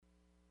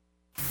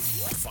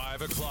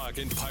5 o'clock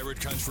in Pirate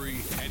Country,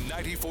 and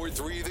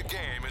 94.3 The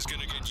Game is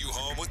going to get you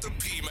home with the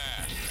P-Man.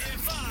 In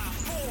 5,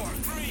 4,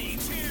 3,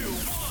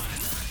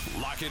 2,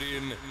 1. Lock it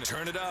in,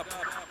 turn it up.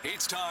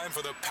 It's time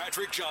for the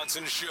Patrick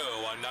Johnson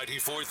Show on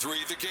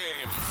 94.3 The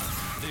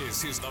Game.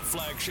 This is the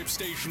flagship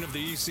station of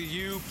the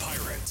ECU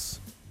Pirates.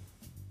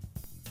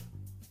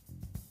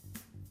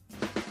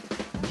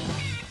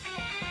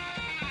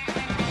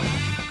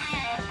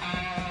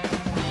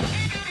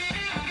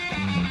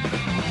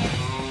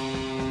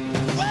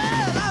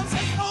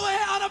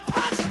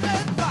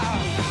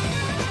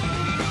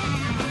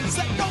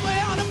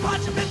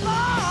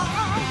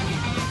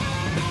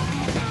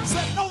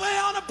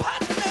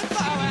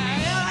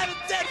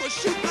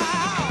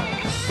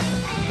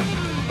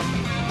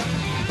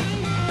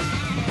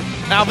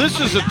 Now this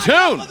is a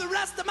tune.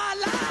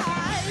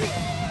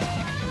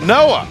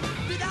 Noah.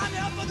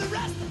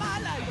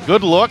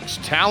 Good looks,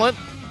 talent,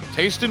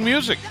 taste in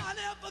music.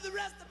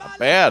 Not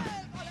bad.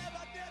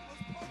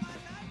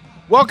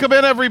 Welcome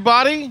in,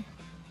 everybody.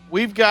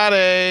 We've got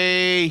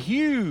a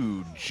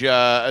huge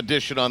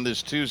edition on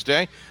this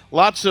Tuesday.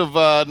 Lots of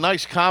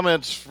nice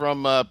comments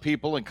from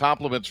people and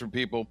compliments from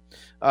people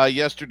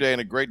yesterday,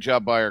 and a great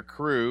job by our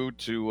crew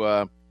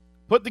to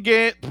put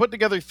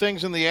together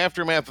things in the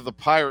aftermath of the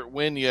Pirate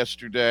win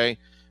yesterday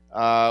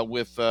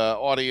with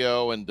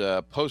audio and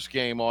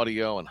post-game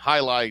audio and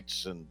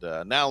highlights and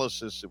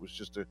analysis. It was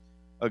just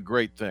a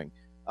great thing.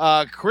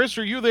 Chris,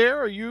 are you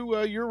there? Are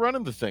you're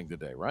running the thing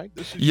today, right?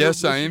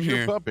 Yes, I am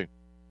here. Puppy.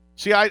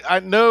 See, I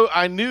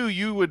knew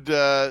you would.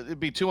 It'd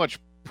be too much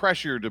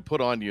pressure to put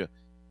on you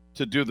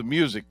to do the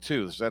music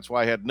too. So that's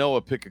why I had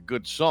Noah pick a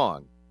good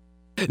song.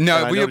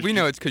 No, we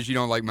know it's because you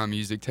don't like my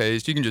music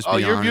taste. You can just be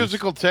honest. Your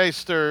musical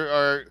tastes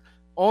are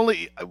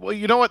only. Well,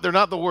 you know what? They're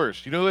not the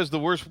worst. You know who has the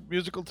worst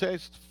musical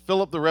taste?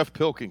 Philip the Ref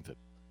Pilkington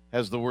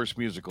has the worst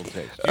musical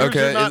taste.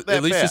 Okay,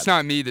 at least it's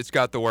not me that's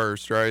got the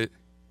worst, right?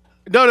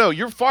 No,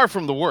 you're far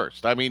from the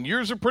worst. I mean,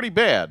 yours are pretty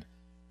bad,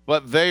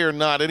 but they are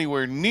not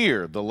anywhere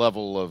near the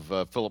level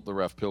of Philip the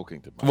Ref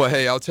Pilkington. Well,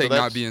 hey, I'll take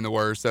not being the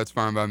worst. That's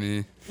fine by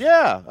me.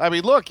 Yeah, I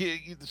mean, look,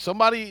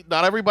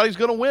 not everybody's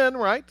going to win,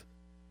 right?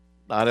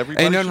 Not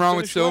everybody. Ain't nothing wrong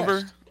with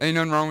silver. Ain't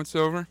nothing wrong with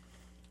silver.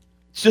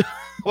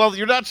 Well,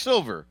 you're not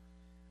silver.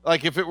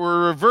 Like if it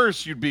were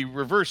reverse, you'd be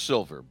reverse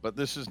silver. But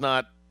this is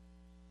not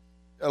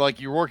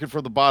like you're working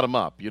from the bottom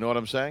up. You know what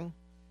I'm saying?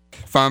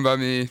 Fine by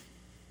me.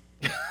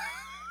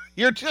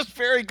 You're just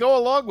go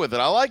along with it.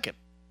 I like it.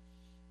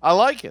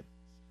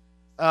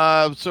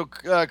 So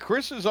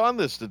Chris is on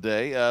this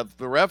today.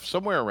 The ref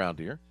somewhere around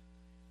here.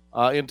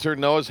 Intern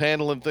Noah's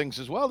handling things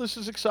as well. This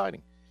is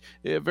exciting.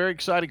 Yeah, very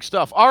exciting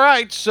stuff. All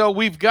right, so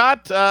we've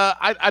got.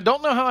 I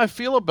don't know how I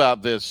feel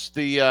about this.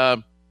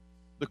 The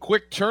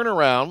quick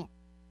turnaround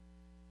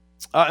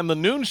and the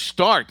noon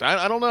start.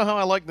 I don't know how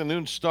I like the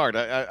noon start.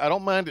 I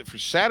don't mind it for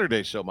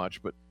Saturday so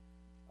much, but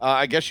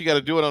I guess you got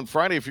to do it on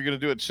Friday if you're going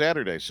to do it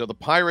Saturday. So the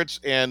Pirates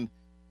and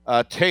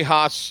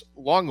Tejas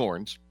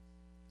Longhorns,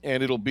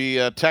 and it'll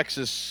be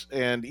Texas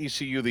and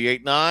ECU the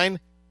 8-9,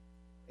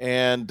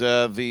 and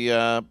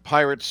the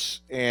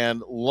Pirates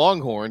and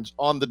Longhorns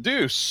on the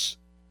Deuce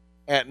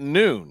at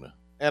noon.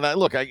 And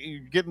you're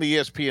getting the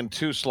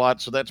ESPN2 slot,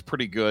 so that's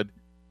pretty good.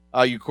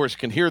 You, of course,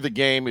 can hear the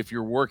game if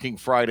you're working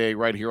Friday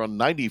right here on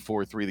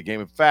 94.3 The Game.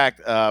 In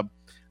fact, I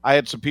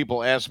had some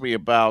people ask me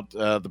about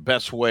the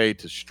best way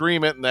to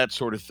stream it and that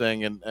sort of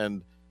thing,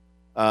 and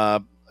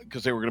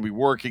because they were going to be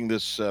working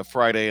this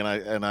Friday,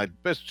 and I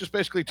just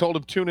basically told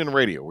them TuneIn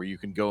Radio, where you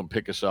can go and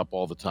pick us up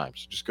all the time.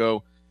 So just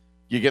go,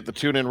 you get the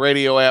TuneIn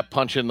Radio app,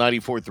 punch in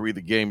 94.3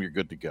 The Game, you're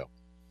good to go.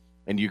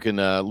 And you can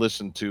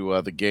listen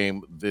to the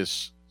game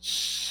this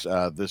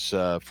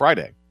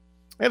Friday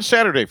and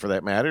Saturday, for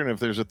that matter. And if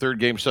there's a third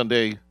game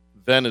Sunday,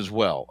 then as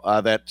well.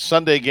 That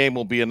Sunday game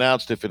will be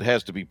announced if it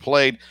has to be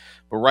played.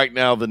 But right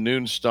now, the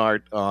noon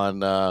start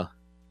on for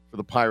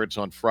the Pirates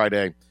on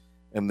Friday,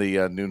 and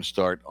the noon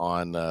start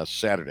on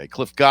Saturday.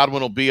 Cliff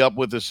Godwin will be up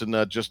with us in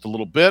just a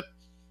little bit.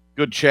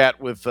 Good chat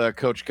with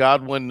Coach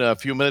Godwin a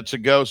few minutes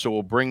ago, so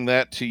we'll bring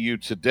that to you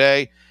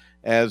today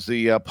as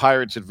the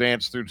Pirates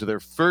advance through to their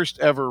first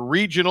ever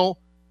regional.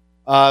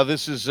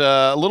 This is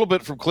a little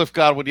bit from Cliff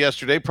Godwin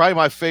yesterday. Probably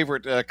my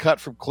favorite cut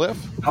from Cliff.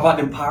 How about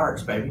them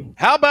Pirates, baby?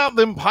 How about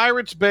them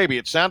Pirates, baby?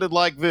 It sounded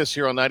like this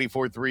here on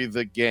 94.3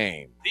 The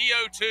Game.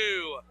 The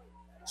 0-2.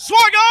 Swung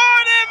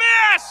on and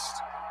missed!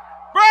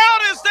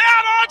 Brown is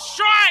down on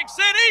strikes,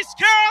 and East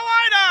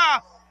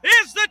Carolina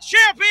is the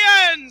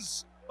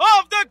champions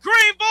of the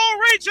Greenville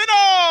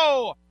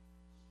Regional!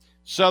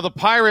 So the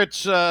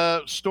Pirates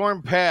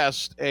stormed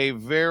past a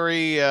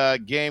very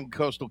game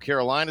Coastal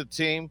Carolina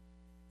team.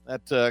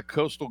 That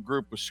Coastal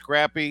group was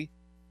scrappy,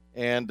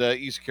 and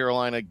East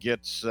Carolina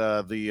gets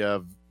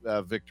the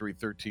victory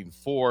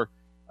 13-4.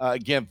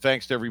 Again,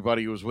 thanks to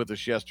everybody who was with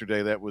us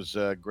yesterday. That was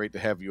great to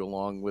have you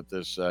along with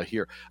us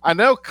here. I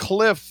know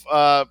Cliff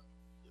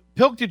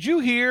Pilk, did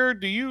you hear?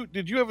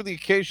 Did you have the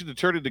occasion to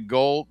tune into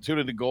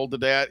Gold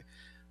today?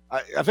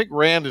 I think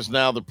Rand is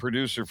now the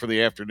producer for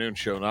the afternoon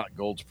show, not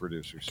Gold's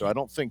producer. So I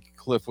don't think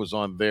Cliff was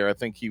on there. I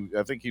think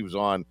he was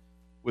on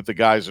with the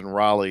guys in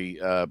Raleigh,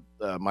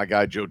 my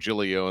guy Joe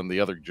Giglio and the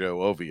other Joe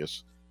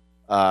Ovius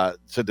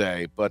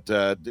today. But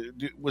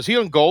was he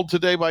on Gold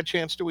today by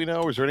chance? Do we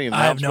know? Or is there any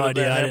announcement? I have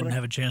no idea. I didn't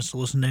have a chance to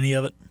listen to any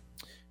of it.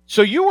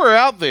 So you were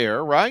out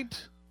there, right?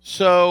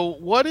 So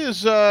what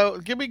is?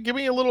 Give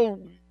me a little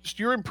just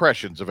your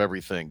impressions of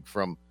everything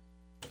from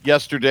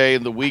yesterday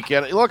and the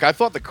weekend. Look, I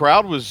thought the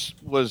crowd was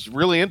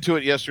really into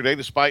it yesterday,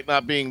 despite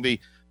not being the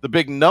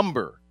big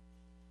number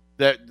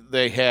that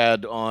they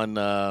had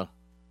on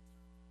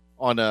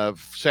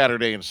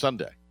Saturday and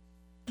Sunday.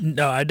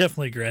 No, I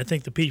definitely agree. I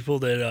think the people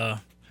that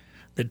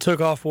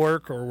took off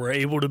work or were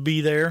able to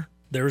be there,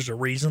 there was a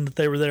reason that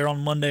they were there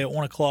on Monday at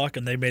 1 o'clock,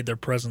 and they made their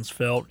presence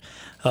felt.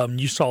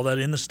 You saw that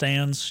in the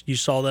stands. You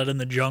saw that in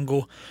the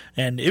jungle.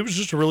 And it was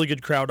just a really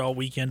good crowd all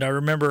weekend. I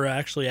remember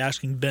actually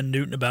asking Ben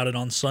Newton about it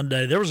on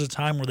Sunday. There was a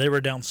time where they were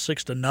down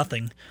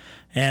 6-0,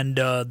 and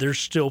there's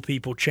still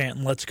people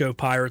chanting, "Let's go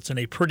Pirates," and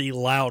a pretty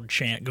loud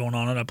chant going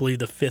on. And I believe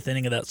the 5th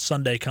inning of that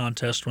Sunday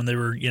contest when they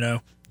were,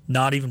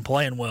 not even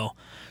playing well.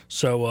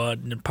 So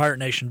Pirate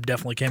Nation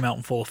definitely came out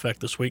in full effect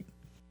this week.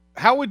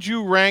 How would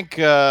you rank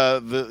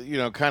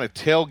the kind of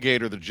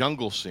tailgate or the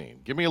jungle scene?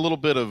 Give me a little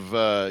bit of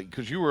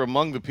because you were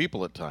among the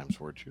people at times,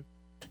 weren't you?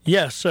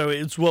 Yeah, so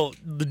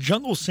the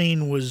jungle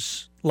scene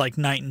was like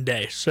night and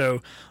day.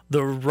 So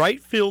the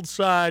right field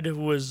side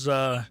was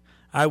I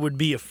would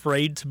be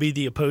afraid to be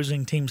the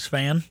opposing team's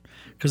fan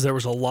because there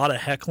was a lot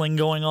of heckling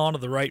going on of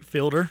the right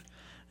fielder,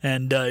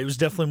 and it was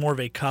definitely more of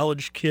a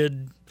college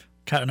kid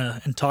kind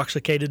of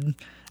intoxicated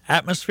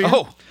atmosphere.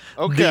 Oh,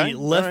 okay. The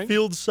left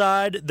field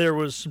side, there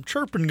was some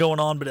chirping going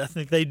on, but I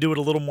think they do it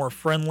a little more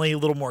friendly, a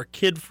little more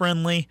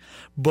kid-friendly.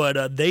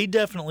 But they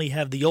definitely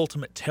have the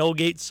ultimate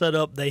tailgate set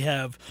up. They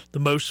have the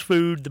most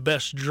food, the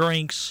best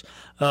drinks,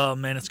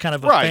 and it's kind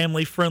of a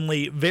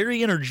family-friendly,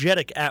 very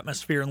energetic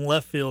atmosphere in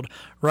left field.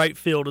 Right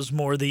field is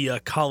more the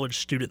college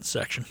student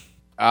section.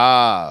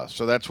 Ah,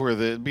 so that's where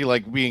it'd be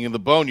like being in the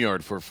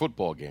boneyard for a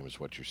football game is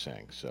what you're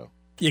saying. So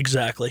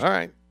exactly. All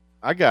right.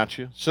 I got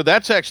you. So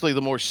that's actually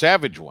the more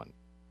savage one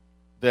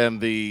than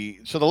the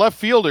left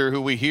fielder who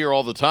we hear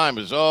all the time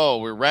is,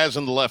 we're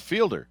razzing the left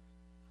fielder.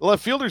 The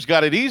left fielder's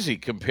got it easy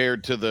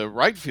compared to the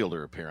right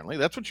fielder, apparently.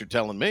 That's what you're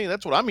telling me.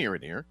 That's what I'm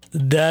hearing here.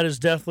 That is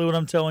definitely what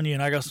I'm telling you,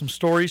 and I got some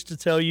stories to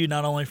tell you,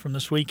 not only from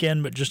this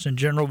weekend, but just in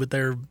general, but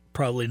they're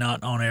probably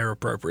not on-air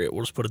appropriate.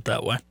 We'll just put it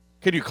that way.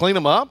 Can you clean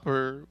them up?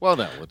 Or well,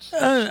 no.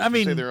 I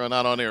mean, say they're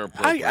not on-air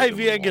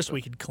appropriate. I guess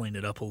we could clean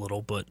it up a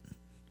little, but...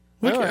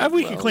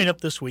 We could clean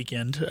up this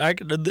weekend. I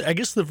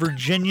guess the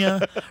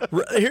Virginia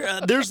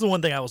there's the one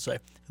thing I will say.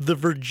 The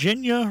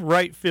Virginia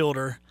right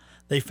fielder,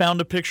 they found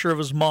a picture of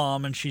his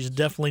mom, and she's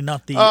definitely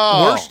not the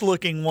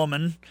worst-looking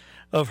woman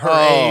of her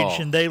age,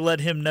 and they let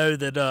him know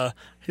that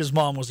his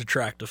mom was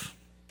attractive.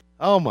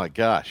 Oh, my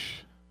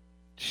gosh.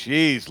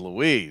 Jeez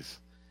Louise.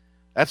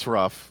 That's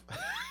rough.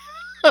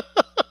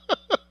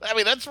 I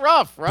mean, that's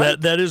rough,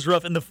 right? That is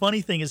rough. And the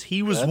funny thing is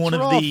he was one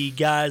of the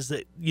guys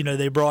that,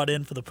 they brought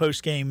in for the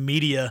post-game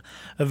media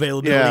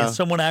availability. Yeah. And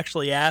someone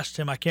actually asked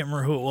him, I can't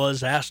remember who it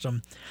was, asked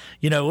him,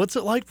 what's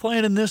it like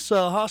playing in this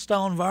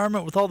hostile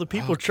environment with all the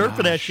people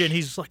chirping at you? And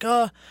he's like,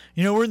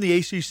 we're in the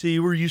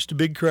ACC. We're used to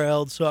big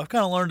crowds, so I've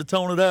kind of learned to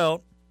tone it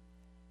out.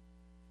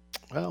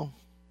 Well,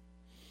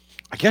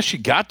 I guess you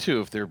got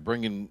to if they're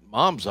bringing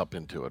moms up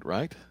into it,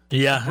 right?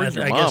 Yeah, bring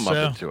your mom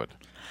up into it.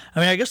 I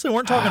mean, I guess they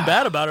weren't talking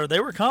bad about her. They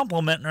were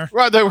complimenting her.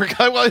 Right, they were.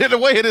 Well, in a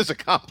way, it is a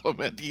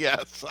compliment.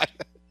 Yes,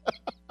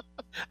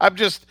 I'm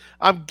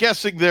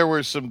guessing there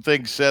were some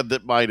things said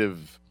that might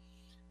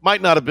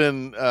not have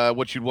been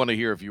what you'd want to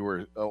hear if you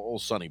were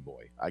old Sonny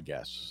Boy. I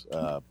guess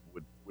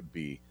would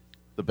be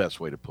the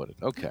best way to put it.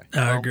 Okay,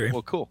 I agree.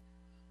 Well, cool.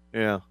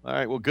 Yeah. All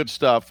right. Well, good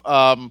stuff.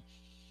 And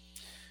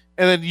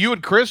then you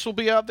and Chris will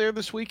be out there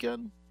this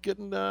weekend,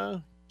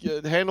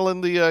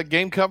 handling the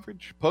game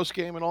coverage, post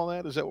game, and all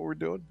that. Is that what we're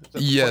doing?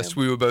 Yes,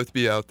 we will both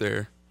be out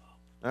there.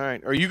 All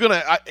right. Are you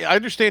gonna? I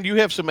understand you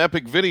have some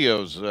epic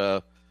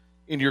videos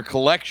in your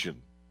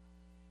collection.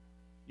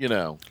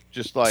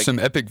 Just like some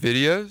epic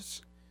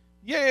videos.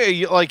 Yeah,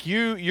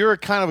 you're a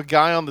kind of a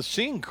guy on the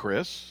scene,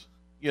 Chris.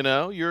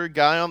 You're a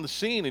guy on the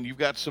scene, and you've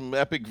got some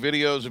epic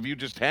videos of you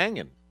just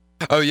hanging.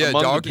 Oh yeah,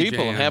 Doggy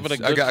people Jams. Having a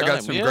good time. I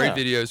got some great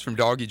videos from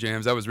Doggy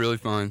Jams. That was really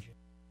fun.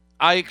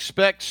 I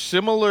expect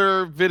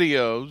similar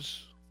videos.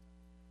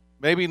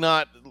 Maybe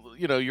not.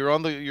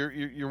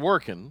 You're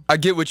working. I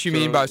get what you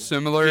mean by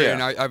similar,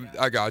 and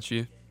I got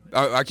you.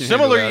 I can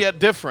similar handle that. yet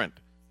different.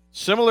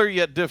 Similar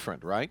yet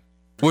different, right?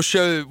 We'll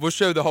show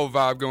the whole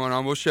vibe going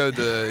on. We'll show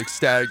the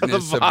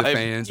ecstaticness of the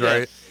fans,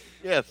 right?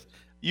 Yes.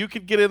 You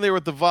could get in there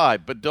with the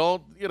vibe, but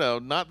don't,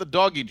 not the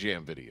Doggy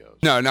Jam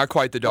videos. No, not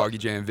quite the Doggy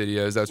Jam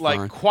videos. That's like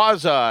fine.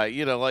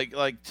 Quasi, like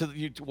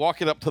you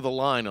walk it up to the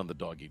line on the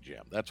Doggy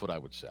Jam. That's what I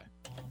would say.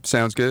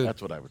 Sounds good.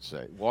 That's what I would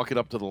say. Walk it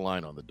up to the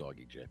line on the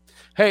Doggy Jam.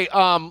 Hey,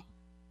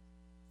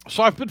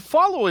 so I've been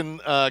following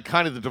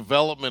kind of the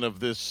development of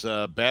this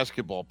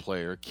basketball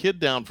player, a kid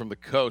down from the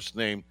coast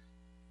named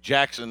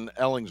Jackson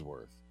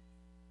Ellingsworth.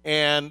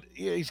 And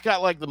he's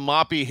got like the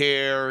moppy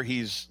hair.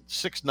 He's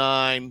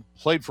 6'9",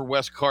 played for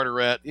West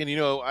Carteret. And,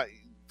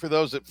 for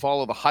those that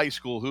follow the high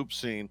school hoop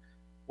scene,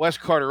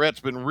 West Carteret's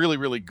been really,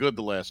 really good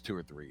the last 2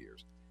 or 3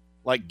 years.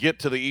 Like get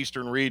to the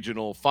Eastern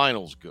Regional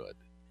Finals good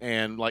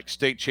and like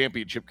state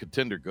championship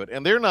contender good.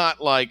 And they're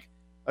not like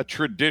a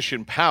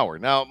tradition power.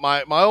 Now,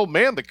 my old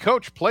man, the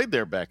coach, played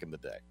there back in the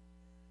day.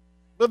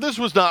 But this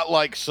was not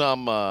like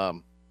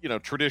some,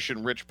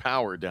 tradition-rich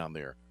power down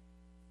there.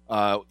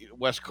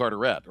 West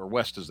Carteret, or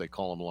West as they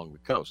call them along the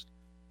coast.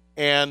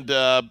 And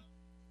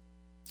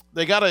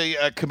they got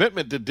a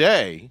commitment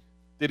today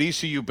at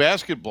ECU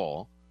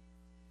basketball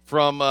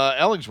from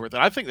Ellingsworth,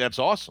 and I think that's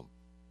awesome.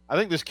 I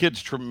think this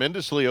kid's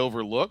tremendously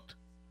overlooked.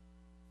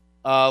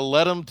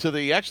 Led him to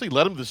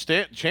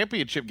the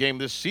championship game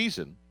this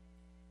season,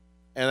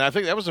 and I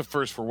think that was a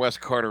first for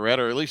West Carteret,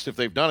 or at least if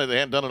they've done it, they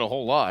hadn't done it a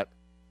whole lot.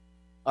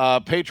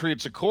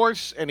 Patriots, of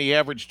course, and he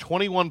averaged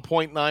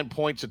 21.9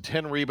 points and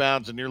 10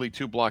 rebounds and nearly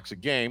 2 blocks a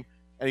game,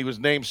 and he was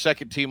named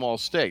second-team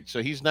All-State.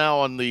 So he's now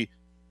on the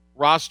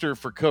roster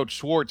for Coach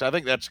Schwartz. I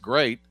think that's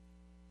great.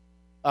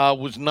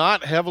 Was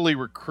not heavily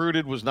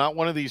recruited, was not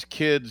one of these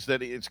kids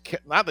that it's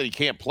not that he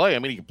can't play. I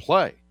mean, he can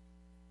play.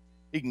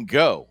 He can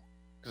go.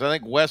 Because I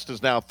think West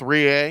is now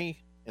 3A,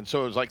 and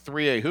so it was like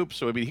 3A hoops.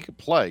 So, I mean, he could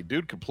play.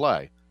 Dude could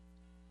play.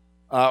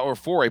 Or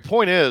 4A.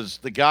 Point is,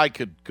 the guy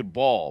could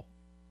ball.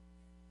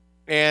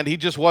 And he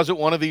just wasn't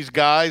one of these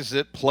guys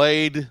that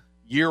played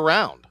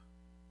year-round.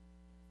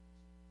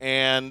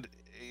 And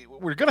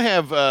we're going to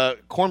have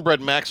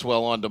Cornbread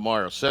Maxwell on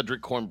tomorrow,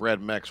 Cedric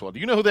Cornbread Maxwell. Do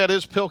you know who that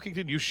is,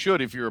 Pilkington? You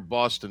should if you're a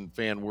Boston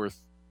fan worth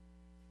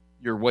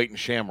your weight in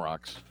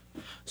shamrocks.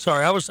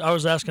 Sorry, I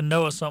was asking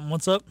Noah something.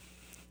 What's up?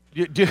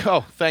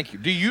 Thank you.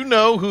 Do you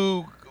know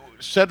who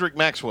Cedric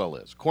Maxwell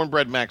is?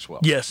 Cornbread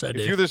Maxwell. Yes, I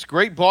do. If you're this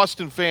great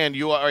Boston fan,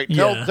 you are. All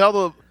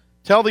right,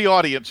 tell the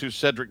audience who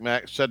Cedric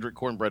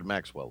Cornbread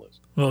Maxwell is.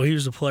 Well, he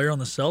was a player on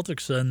the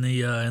Celtics in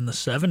the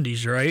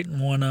 70s, right? And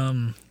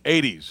won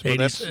 80s. Well,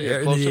 that's close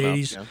enough.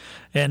 80s. Yeah.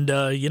 And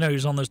he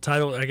was on those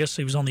title. I guess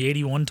he was on the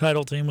 81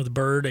 title team with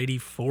Bird,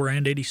 84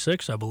 and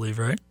 86, I believe,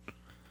 right?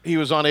 He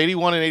was on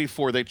 81 and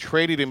 84. They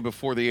traded him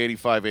before the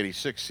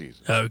 85-86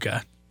 season. Okay.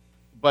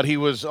 But he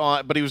was the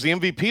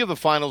MVP of the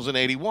finals in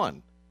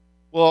 81.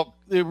 Well,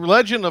 the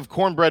legend of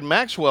Cornbread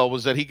Maxwell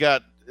was that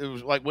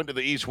went to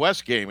the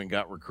East-West game and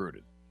got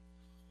recruited.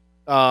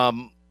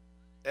 And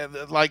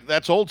like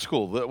that's old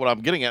school. What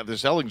I'm getting at,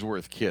 this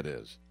Ellingsworth kid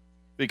is,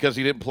 because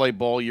he didn't play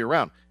ball year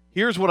round.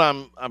 Here's what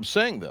I'm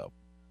saying though.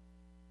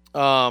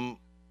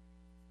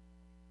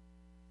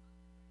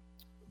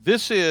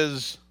 This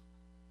is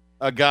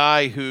a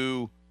guy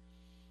who,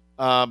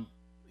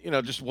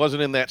 just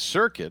wasn't in that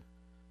circuit,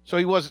 so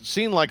he wasn't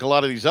seen like a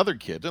lot of these other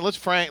kids. And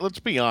let's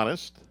be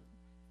honest.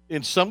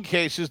 In some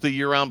cases, the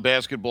year-round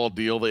basketball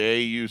deal, the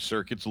AAU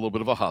circuit's a little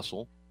bit of a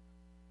hustle.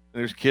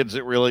 There's kids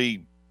that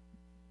really.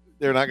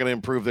 They're not going to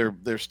improve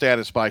their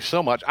status by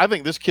so much. I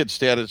think this kid's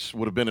status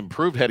would have been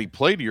improved had he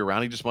played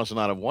year-round. He just must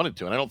not have wanted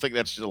to. And I don't think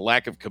that's just a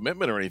lack of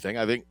commitment or anything.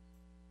 I think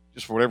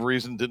just for whatever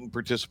reason didn't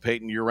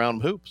participate in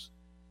year-round hoops.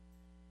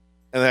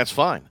 And that's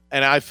fine.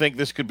 And I think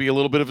this could be a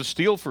little bit of a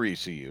steal for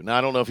ECU. Now,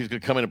 I don't know if he's going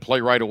to come in and play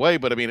right away,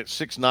 but, I mean, at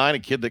 6'9", a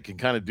kid that can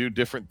kind of do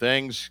different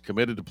things,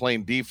 committed to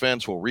playing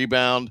defense, will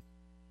rebound.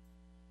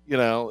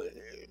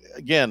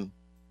 Again,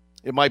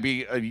 it might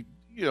be,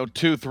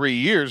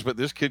 2-3 years, but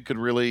this kid could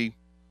really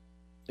 –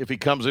 if he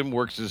comes in,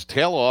 works his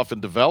tail off,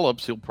 and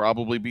develops, he'll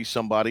probably be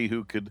somebody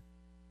who could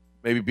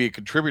maybe be a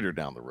contributor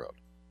down the road.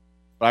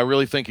 But I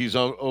really think he's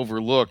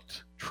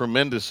overlooked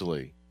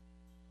tremendously.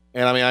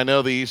 And, I mean, I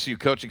know the ECU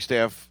coaching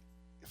staff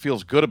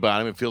feels good about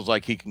him. It feels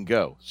like he can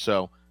go.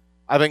 So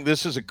I think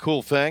this is a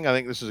cool thing. I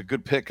think this is a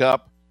good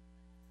pickup.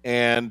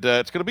 And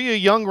it's going to be a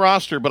young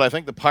roster, but I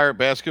think the Pirate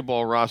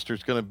basketball roster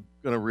is going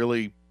to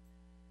really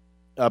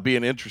be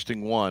an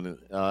interesting one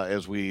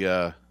as we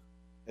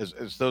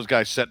as those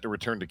guys set to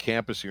return to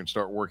campus here and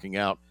start working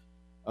out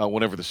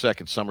whenever the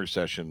second summer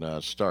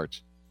session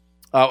starts.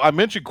 I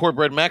mentioned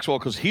Cornbread Maxwell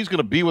because he's going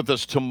to be with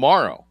us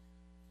tomorrow.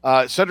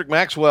 Cedric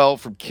Maxwell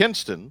from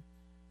Kinston,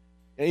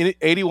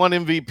 81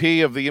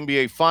 MVP of the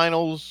NBA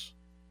Finals,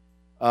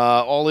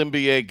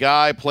 All-NBA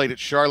guy, played at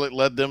Charlotte,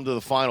 led them to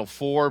the Final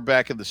Four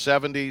back in the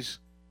 70s.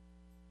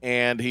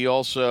 And he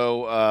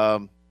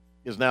also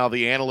is now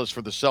the analyst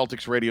for the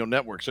Celtics radio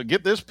network. So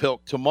get this,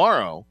 Pilk,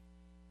 tomorrow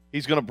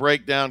he's going to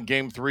break down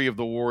Game 3 of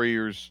the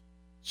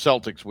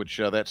Warriors-Celtics, which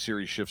that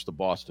series shifts to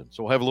Boston.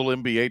 So we'll have a little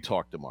NBA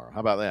talk tomorrow. How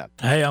about that?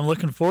 Hey, I'm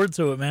looking forward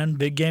to it, man.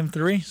 Big Game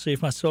 3. See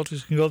if my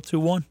Celtics can go up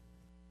 2-1.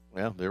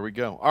 Well, there we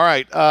go. All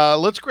right,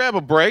 let's grab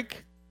a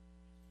break.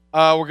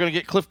 We're going to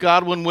get Cliff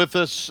Godwin with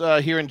us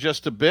here in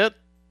just a bit.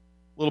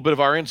 A little bit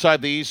of our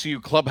Inside the ECU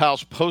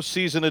Clubhouse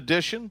postseason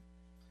edition.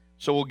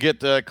 So we'll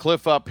get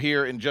Cliff up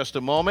here in just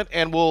a moment,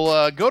 and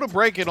we'll go to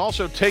break and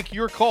also take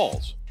your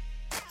calls.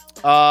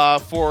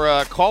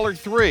 For caller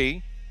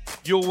 3,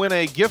 you'll win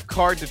a gift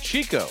card to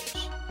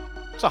Chico's.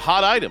 It's a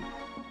hot item.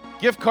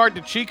 Gift card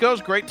to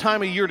Chico's, great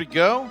time of year to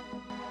go.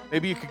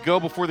 Maybe you could go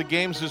before the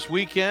games this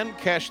weekend,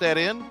 cash that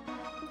in.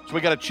 So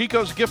we got a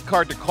Chico's gift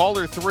card to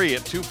caller 3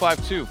 at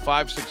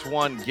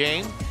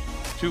 252-561-GAME,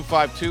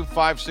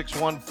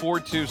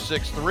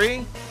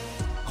 252-561-4263.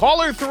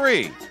 Caller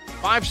 3,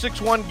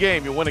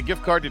 561-GAME. You'll win a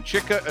gift card to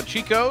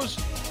Chico's,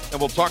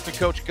 and we'll talk to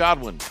Coach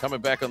Godwin coming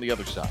back on the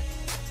other side.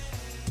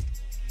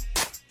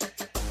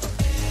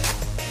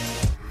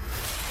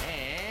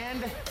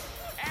 And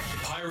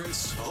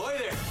Pirates. Ahoy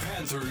there,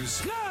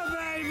 Panthers. Good,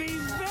 baby.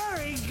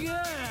 Very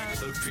good.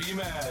 The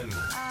P-Man.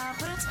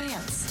 Put on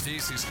pants.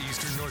 This is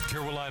Eastern North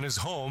Carolina's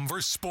home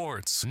for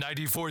sports.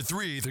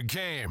 94.3 The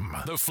Game,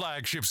 the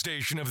flagship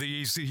station of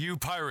the ECU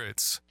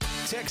Pirates.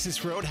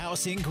 Texas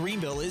Roadhouse in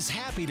Greenville is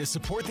happy to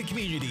support the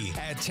community.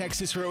 At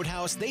Texas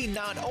Roadhouse, they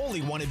not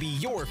only want to be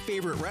your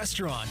favorite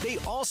restaurant, they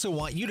also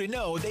want you to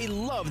know they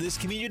love this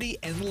community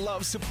and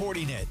love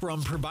supporting it.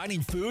 From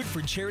providing food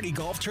for charity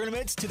golf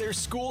tournaments to their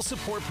school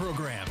support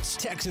programs,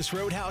 Texas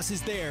Roadhouse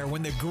is there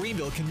when the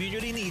Greenville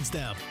community needs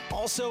them.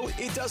 Also,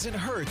 it doesn't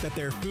hurt that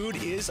their food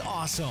is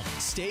awesome.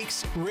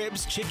 Steaks,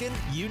 ribs, chicken,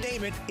 you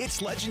name it,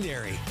 it's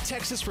legendary.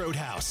 Texas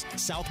Roadhouse,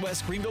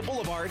 Southwest Greenville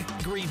Boulevard,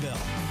 Greenville.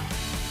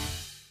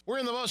 We're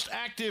in the most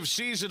active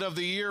season of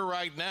the year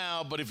right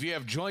now, but if you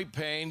have joint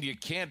pain, you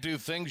can't do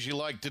things you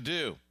like to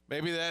do.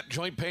 Maybe that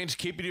joint pain's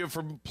keeping you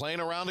from playing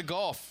a round of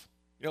golf.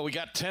 You know, we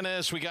got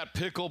tennis, we got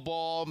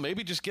pickleball,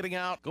 maybe just getting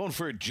out, going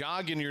for a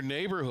jog in your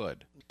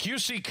neighborhood.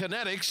 QC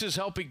Kinetics is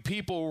helping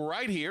people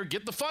right here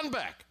get the fun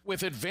back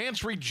with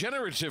advanced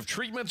regenerative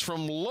treatments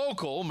from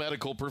local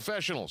medical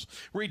professionals.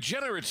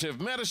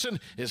 Regenerative medicine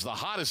is the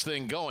hottest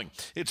thing going.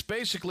 It's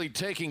basically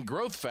taking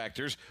growth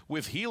factors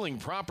with healing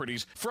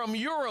properties from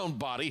your own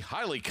body,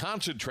 highly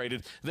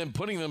concentrated, then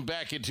putting them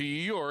back into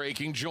your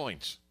aching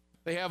joints.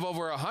 They have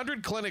over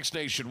 100 clinics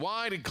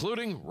nationwide,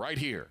 including right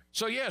here.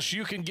 So yes,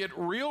 you can get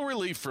real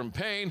relief from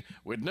pain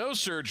with no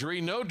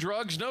surgery, no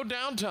drugs, no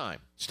downtime.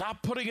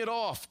 Stop putting it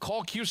off.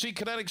 Call QC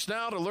Kinetics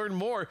now to learn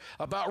more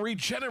about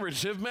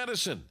regenerative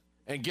medicine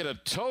and get a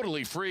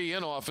totally free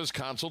in-office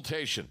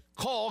consultation.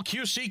 Call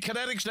QC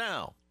Kinetics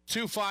now.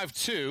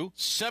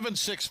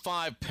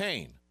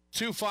 252-765-PAIN.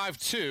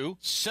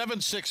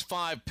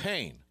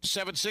 252-765-PAIN.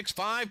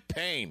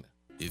 765-PAIN.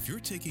 If you're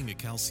taking a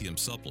calcium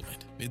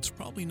supplement, it's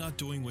probably not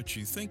doing what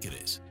you think it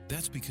is.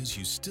 That's because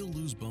you still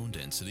lose bone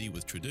density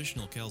with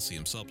traditional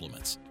calcium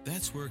supplements.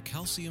 That's where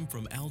calcium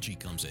from algae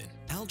comes in.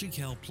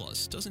 AlgaeCal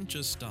Plus doesn't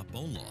just stop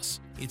bone loss.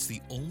 It's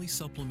the only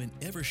supplement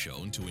ever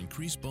shown to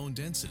increase bone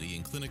density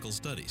in clinical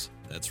studies.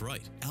 That's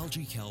right,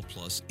 AlgaeCal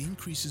Plus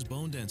increases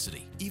bone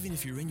density, even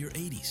if you're in your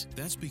 80s.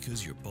 That's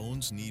because your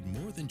bones need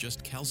more than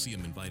just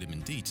calcium and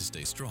vitamin D to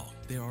stay strong.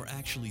 There are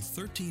actually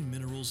 13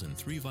 minerals and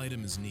 3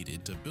 vitamins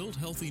needed to build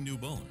healthy new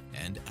bone.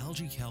 And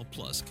AlgaeCal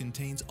Plus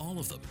contains all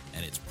of them,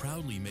 and it's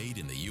proudly made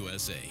in the USA.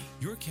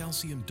 Your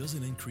calcium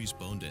doesn't increase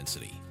bone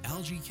density.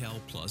 AlgaeCal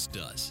Plus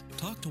does.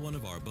 Talk to one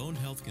of our bone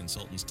health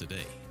consultants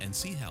today and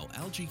see how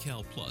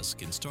AlgaeCal Plus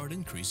can start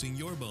increasing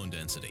your bone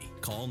density.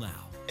 Call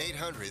now.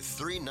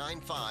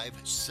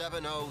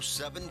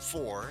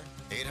 800-395-7074.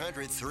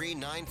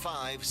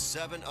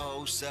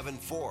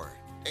 800-395-7074.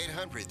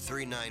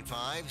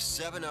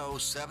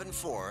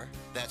 800-395-7074.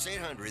 That's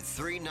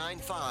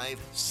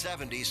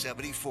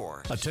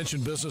 800-395-7074.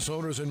 Attention business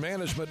owners and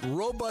management,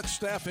 Roebuck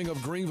Staffing of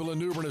Greenville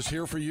and New Bern is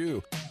here for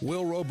you.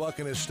 Will Roebuck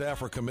and his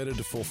staff are committed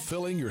to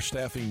fulfilling your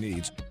staffing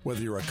needs.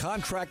 Whether you're a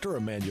contractor,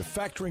 a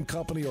manufacturing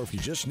company, or if you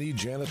just need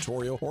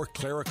janitorial or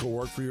clerical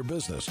work for your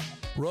business.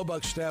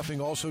 Roebuck Staffing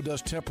also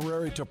does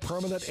temporary to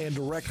permanent and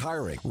direct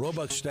hiring.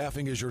 Roebuck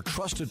Staffing is your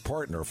trusted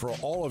partner for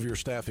all of your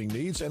staffing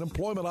needs and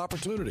employment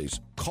opportunities.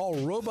 Call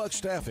Roebuck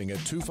Staffing at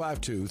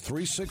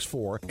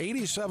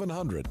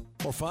 252-364-8700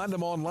 or find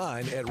them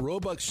online at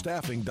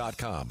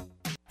roebuckstaffing.com.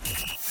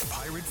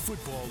 Pirate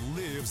football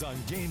lives on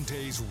game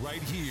days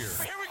right here.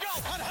 Here we go.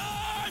 Hut,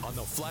 hut. On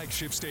the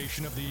flagship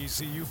station of the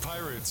ECU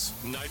Pirates,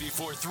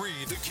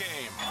 94.3 The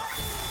Game.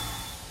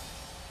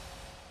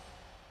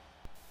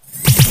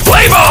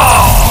 Play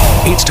ball!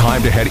 It's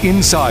time to head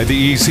inside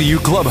the ECU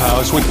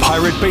clubhouse with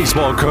Pirate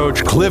baseball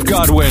coach Cliff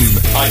Godwin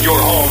on your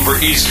home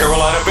for East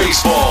Carolina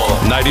baseball.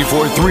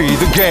 94.3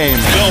 The Game.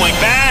 Going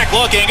back,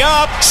 looking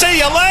up. See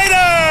you later.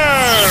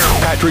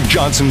 Patrick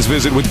Johnson's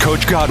visit with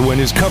Coach Godwin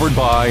is covered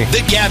by The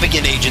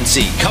Gavigan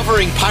Agency,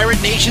 covering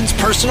Pirate Nation's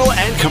personal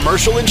and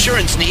commercial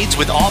insurance needs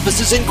with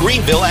offices in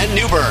Greenville and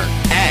New Bern.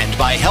 And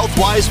by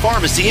Healthwise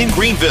Pharmacy in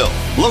Greenville,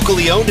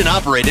 locally owned and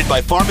operated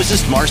by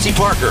pharmacist Marcy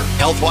Parker.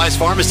 Healthwise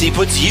Pharmacy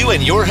puts you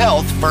and your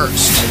health first.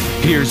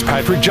 Here's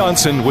Patrick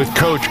Johnson with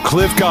Coach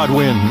Cliff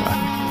Godwin.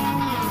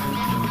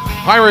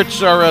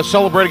 Pirates are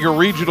celebrating a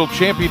regional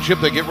championship.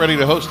 They get ready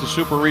to host the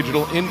Super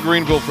Regional in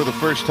Greenville for the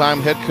first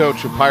time. Head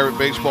coach of Pirate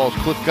Baseball is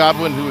Cliff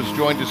Godwin, who has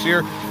joined us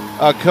here.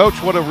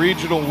 Coach, what a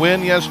regional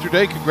win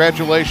yesterday.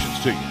 Congratulations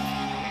to you.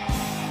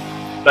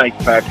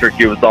 Thanks, Patrick.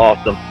 It was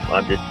awesome.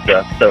 I'm just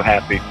so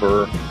happy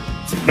for,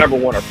 number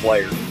one, our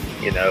players.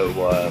 You know,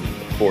 of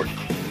course,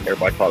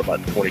 everybody talked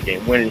about the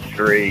 20-game winning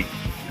streak,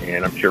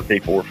 and I'm sure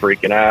people were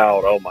freaking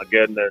out. Oh, my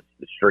goodness,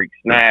 the streak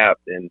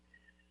snapped. And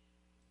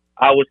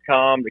I was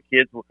calm. The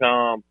kids were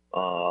calm.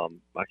 I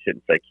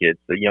shouldn't say kids.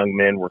 The young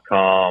men were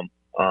calm.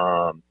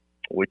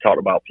 We talked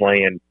about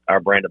playing our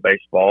brand of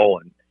baseball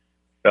and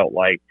felt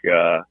like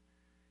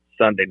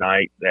Sunday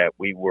night that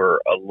we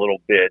were a little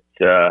bit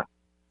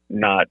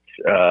not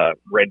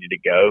ready to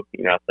go.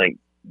 I think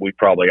we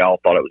probably all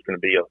thought it was going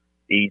to be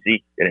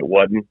easy, and it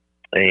wasn't.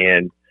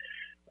 And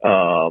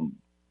told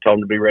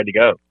them to be ready to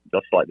go,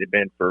 just like they've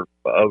been for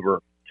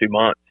over 2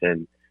 months,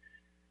 and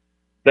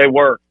they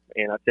were.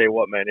 And I tell you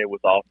what, man, it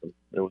was awesome.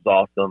 It was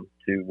awesome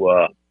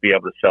to be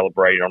able to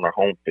celebrate on our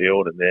home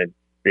field and then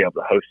be able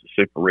to host a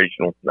super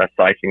regional. That's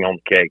icing on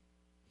the cake.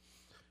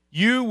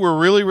 You were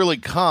really, really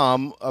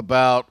calm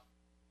about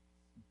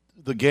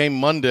the game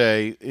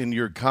Monday in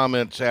your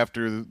comments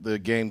after the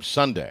game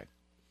Sunday.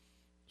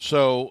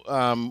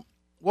 So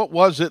what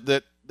was it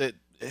that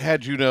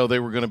had you know they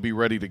were going to be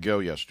ready to go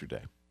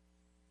yesterday?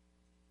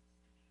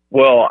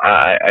 Well,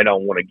 I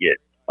don't want to get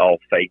all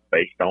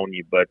faith-based on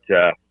you, but,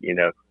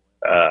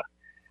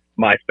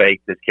 my faith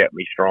has kept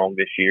me strong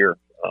this year,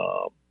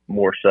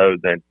 more so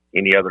than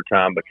any other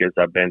time, because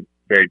I've been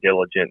very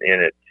diligent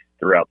in it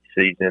throughout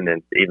the season.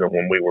 And even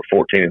when we were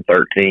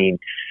 14-13,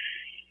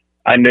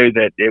 I knew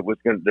that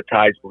the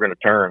tides were going to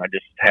turn. I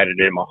just had it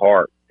in my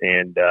heart.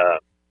 And I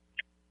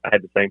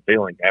had the same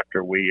feeling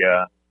after we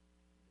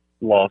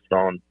lost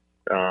on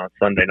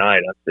Sunday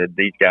night. I said,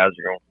 these guys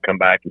are going to come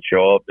back and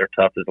show up. They're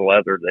tough as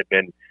leather. They've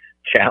been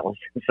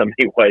challenged in so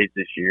many ways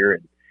this year.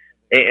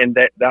 And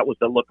that was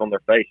the look on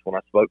their face when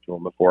I spoke to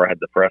them before I had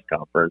the press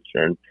conference.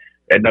 And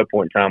at no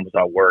point in time was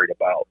I worried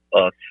about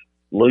us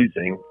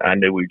losing. I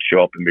knew we'd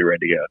show up and be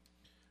ready to go.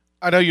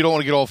 I know you don't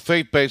want to get all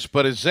faith-based,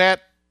 but is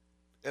that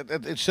 –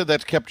 it said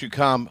that's kept you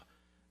calm,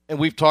 and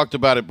we've talked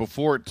about it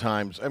before at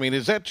times. I mean,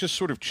 is that just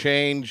sort of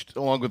changed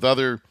along with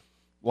other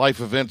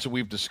life events that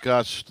we've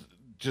discussed,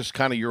 just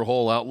kind of your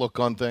whole outlook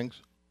on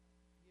things?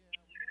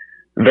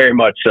 Very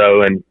much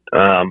so, and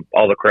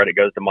all the credit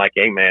goes to Mike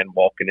Aman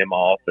walking in my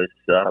office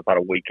about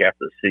a week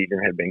after the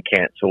season had been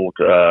canceled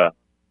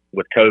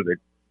with COVID,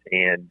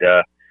 and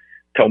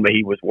told me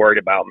he was worried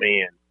about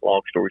me, and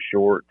long story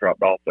short,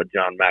 dropped off a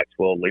John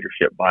Maxwell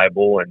Leadership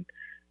Bible and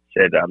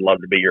said, I'd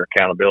love to be your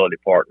accountability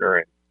partner.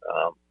 And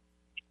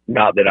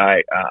not that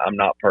I'm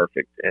not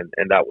perfect, and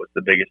that was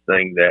the biggest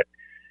thing that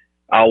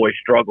I always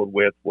struggled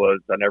with, was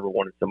I never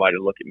wanted somebody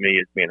to look at me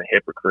as being a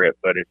hypocrite.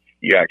 But if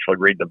you actually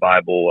read the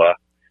Bible,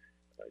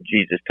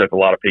 Jesus took a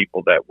lot of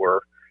people that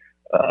were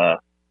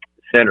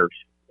sinners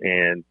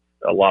in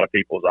a lot of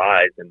people's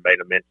eyes and made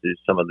them into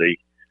some of the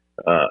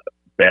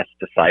best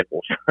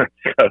disciples.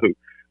 So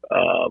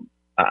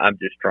I'm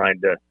just trying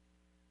to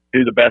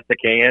do the best I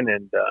can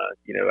and,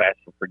 ask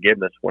for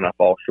forgiveness when I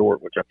fall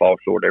short, which I fall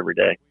short every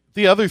day.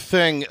 The other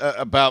thing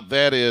about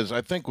that is,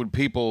 I think when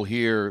people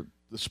hear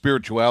the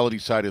spirituality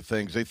side of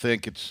things, they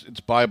think it's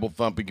Bible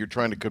thumping. You're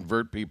trying to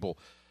convert people.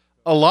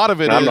 A lot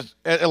of it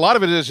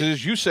is,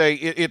 as you say,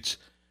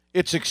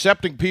 it's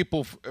accepting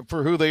people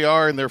for who they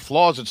are and their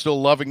flaws and still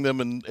loving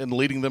them and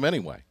leading them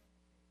anyway.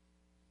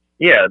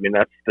 Yeah, I mean,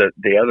 that's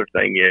the other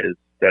thing is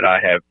that I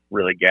have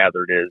really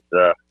gathered is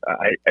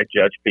I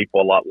judge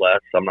people a lot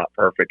less. I'm not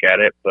perfect at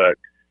it, but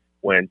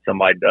when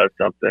somebody does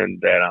something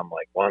that I'm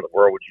like, why in the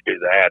world would you do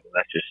that? And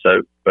that's just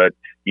so, but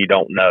you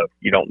don't know.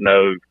 You don't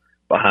know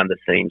behind the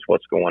scenes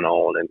what's going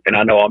on. And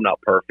I know I'm not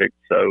perfect,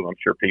 so I'm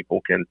sure people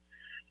can,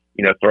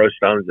 throw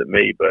stones at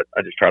me, but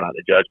I just try not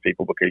to judge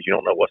people because you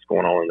don't know what's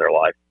going on in their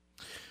life.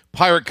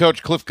 Pirate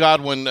coach Cliff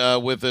Godwin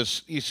with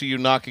us. ECU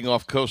knocking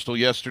off Coastal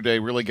yesterday,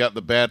 really got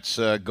the bats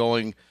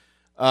going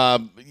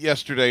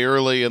yesterday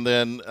early and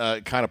then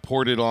kind of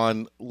poured it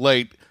on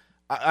late.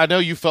 I know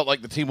you felt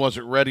like the team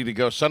wasn't ready to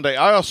go Sunday.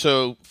 I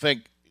also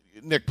think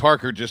Nick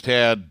Parker just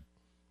had,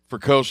 for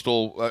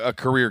Coastal, a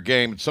career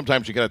game. And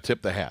sometimes you got to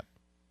tip the hat.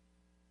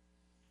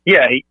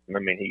 Yeah, he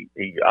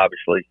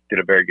obviously did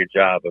a very good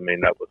job. I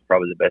mean, that was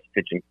probably the best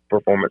pitching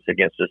performance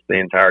against us the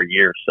entire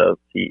year. So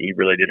he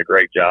really did a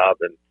great job.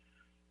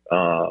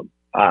 And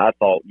I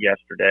thought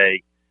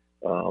yesterday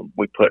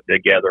we put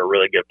together a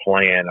really good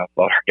plan. I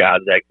thought our guys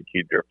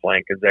executed their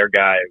plan because their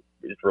guy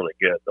is really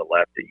good, the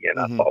lefty. And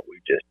I thought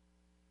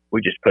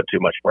we just put too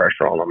much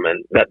pressure on them.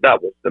 And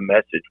that was the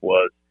message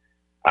was,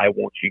 I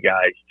want you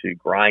guys to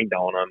grind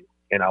on them,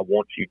 and I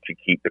want you to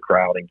keep the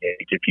crowd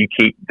engaged. If you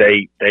keep,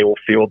 they will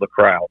feel the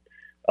crowd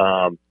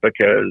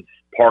because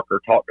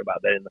Parker talked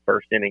about that in the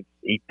first inning.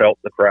 He felt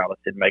the crowd. I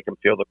said, make them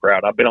feel the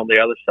crowd. I've been on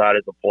the other side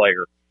as a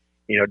player,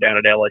 down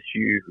at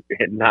LSU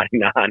in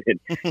 99, and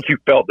you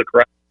felt the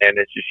crowd, and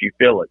it's just you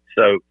feel it.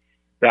 So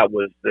that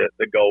was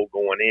the goal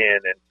going in,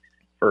 and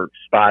for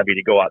Spivey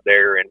to go out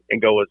there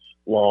and go as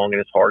long and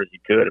as hard as he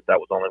could if that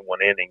was only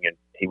one inning, and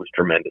he was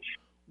tremendous.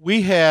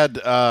 We had,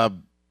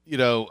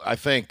 I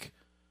think,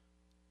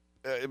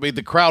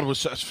 the crowd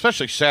was,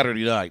 especially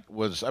Saturday night,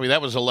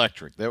 that was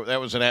electric.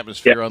 That was an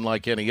atmosphere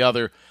unlike any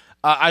other.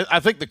 I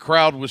think the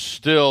crowd was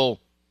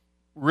still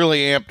really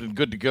amped and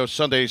good to go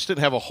Sunday. Just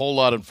didn't have a whole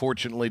lot,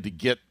 unfortunately, to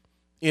get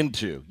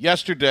into.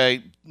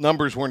 Yesterday,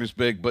 numbers weren't as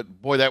big,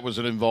 but, boy, that was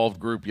an involved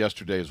group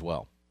yesterday as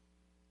well.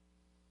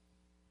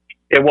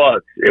 It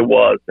was.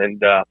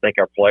 And I think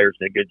our players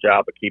did a good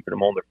job of keeping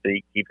them on their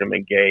feet, keeping them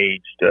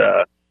engaged.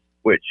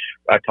 which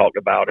I talked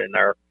about in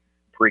our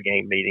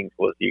pregame meetings,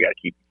 was you got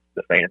to keep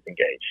the fans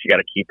engaged. You got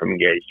to keep them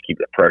engaged, keep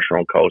the pressure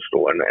on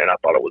Coastal, and I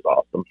thought it was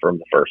awesome from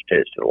the first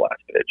pitch to the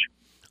last pitch.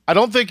 I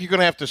don't think you're going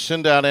to have to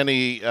send out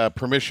any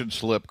permission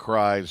slip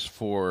cries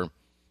for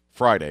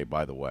Friday,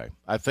 by the way.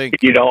 I think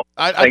you don't.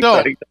 I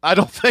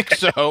don't think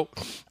so.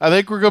 I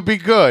think we're going to be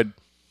good.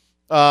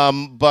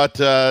 But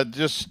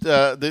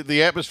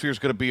the atmosphere is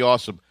going to be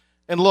awesome.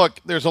 And look,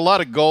 there's a lot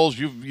of goals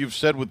you've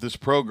set with this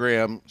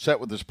program,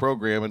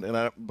 and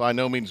I, by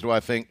no means do I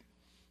think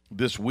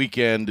this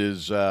weekend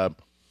is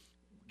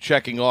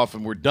checking off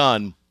and we're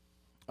done.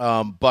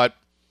 But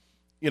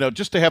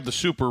just to have the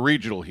super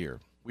regional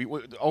here,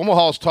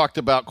 Omaha's talked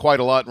about quite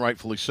a lot, and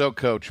rightfully so,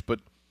 Coach. But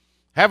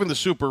having the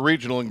super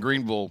regional in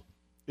Greenville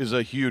is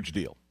a huge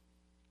deal.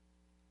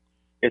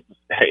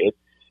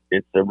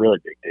 It's a really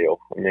big deal.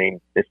 I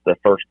mean, it's the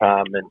first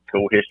time in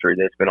school history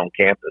that's been on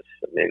campus.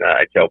 I mean,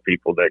 I tell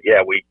people that,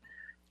 we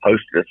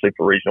hosted a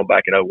super regional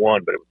back in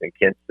 2001, but it was in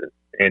Kinston,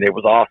 and it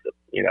was awesome.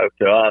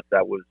 To us,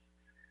 that was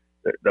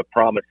the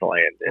promised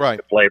land, and right.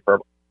 To play for a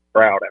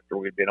crowd after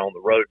we'd been on the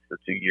road for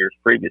 2 years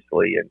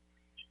previously. And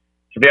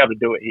to be able to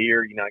do it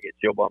here, I get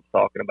chill bumps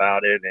talking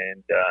about it.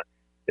 And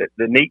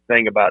the neat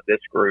thing about this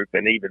group,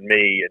 and even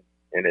me,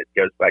 and it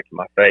goes back to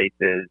my faith,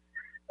 is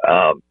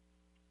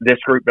this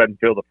group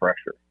doesn't feel the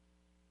pressure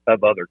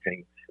of other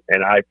teams.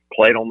 And I've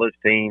played on those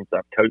teams.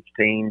 I've coached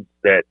teams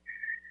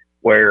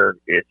where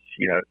it's,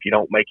 if you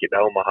don't make it to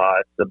Omaha,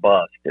 it's a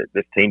bust.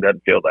 This team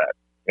doesn't feel that.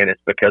 And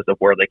it's because of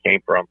where they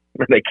came from.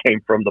 They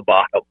came from the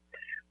bottom,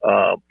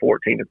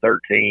 14 and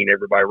 13,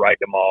 everybody write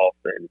them off,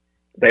 and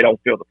they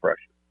don't feel the pressure.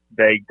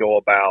 They go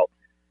about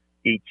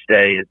each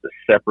day as a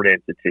separate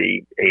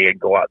entity and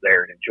go out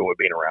there and enjoy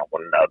being around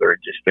one another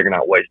and just figuring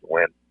out ways to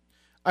win.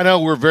 I know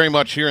we're very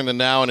much here in the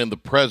now and in the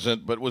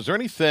present, but was there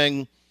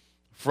anything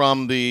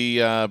from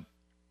the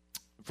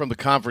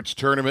conference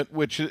tournament,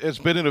 which has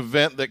been an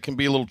event that can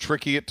be a little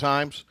tricky at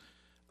times,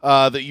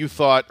 that you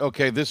thought,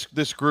 okay,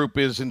 this group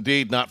is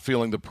indeed not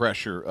feeling the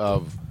pressure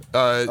of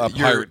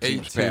Pirate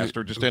teams past,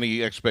 or just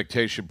any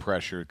expectation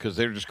pressure because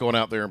they're just going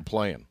out there and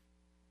playing?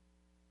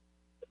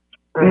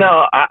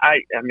 No, I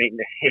mean,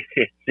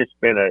 it's just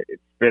been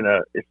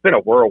a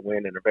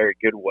whirlwind in a very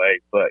good way.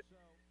 But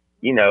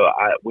we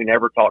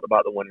never talked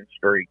about the winning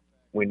streak.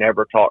 We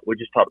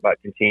just talked about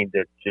continuing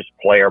to just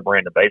play our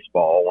brand of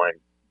baseball and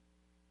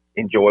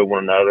enjoy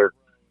one another,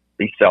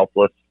 be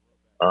selfless,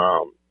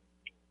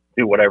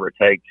 do whatever it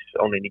takes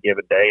on any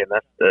given day. And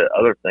that's the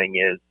other thing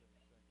is,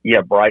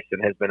 Bryson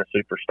has been a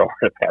superstar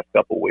the past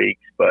couple of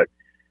weeks,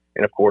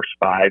 and of course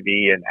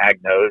Spivey and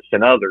Agnos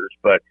and others,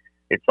 but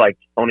it's like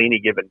on any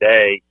given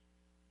day,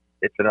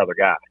 it's another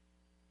guy.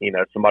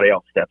 Somebody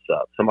else steps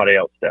up.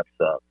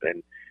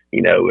 And,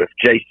 if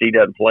JC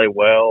doesn't play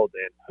well,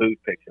 then who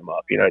picks him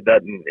up?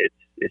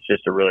 It's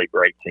just a really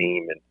great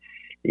team. And,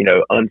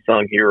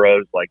 unsung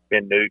heroes like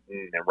Ben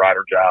Newton and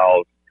Ryder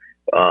Giles,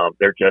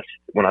 they're just,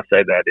 when I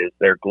say that, is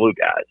they're glue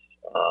guys.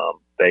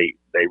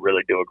 They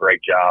really do a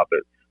great job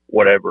at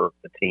whatever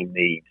the team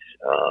needs.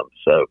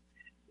 So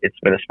it's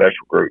been a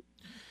special group.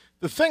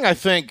 The thing I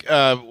think,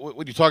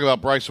 when you talk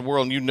about Bryson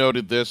Worrell, and you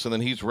noted this, and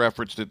then he's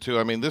referenced it too.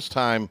 I mean, this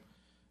time,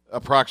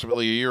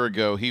 approximately a year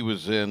ago, he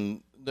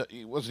wasn't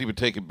even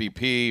taking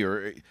BP,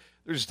 or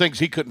there's things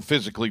he couldn't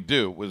physically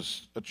do. It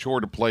was a chore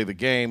to play the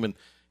game, and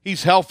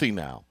he's healthy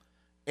now.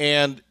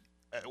 And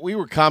we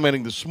were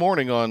commenting this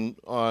morning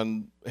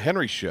on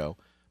Henry's show.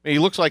 I mean, he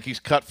looks like he's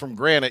cut from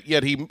granite,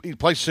 yet he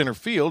plays center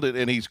field,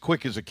 and he's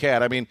quick as a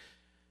cat. I mean,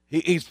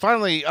 he's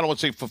finally, I don't want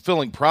to say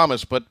fulfilling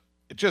promise, but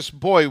just,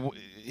 boy,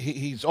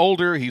 he's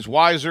older, he's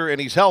wiser, and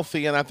he's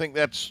healthy, and I think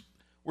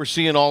we're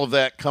seeing all of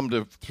that come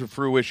to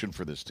fruition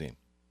for this team.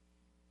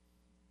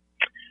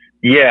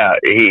 Yeah,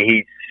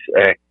 he's.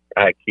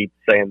 I keep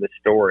saying this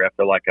story. I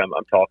feel like I'm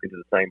talking to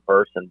the same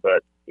person,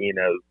 but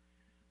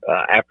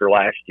after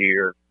last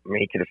year,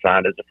 he could have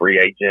signed as a free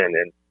agent,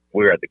 and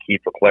we were at the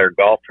Keith LeClaire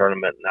golf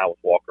tournament, and I was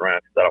walking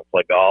around because I don't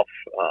play golf,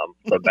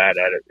 so bad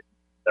at it,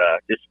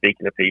 just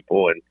speaking to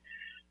people, and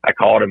I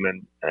called him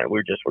and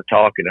we were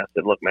talking. I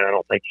said, look, man, I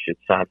don't think you should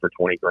sign for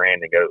 $20,000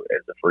 and go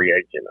as a free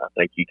agent. I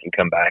think you can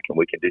come back and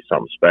we can do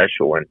something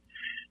special. And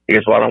he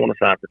goes, well, I don't want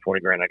to sign for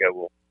 $20,000. I go,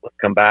 well, let's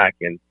come back.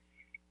 And,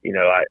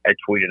 I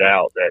tweeted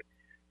out that,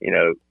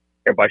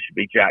 everybody should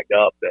be jacked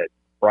up that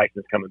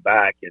Bryson's coming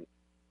back, and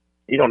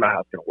you don't know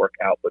how it's going to work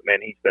out, but man,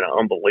 he's been an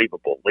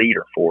unbelievable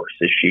leader for us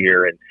this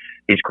year, and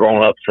he's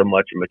grown up so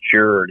much and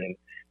matured. And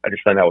I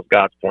just think that was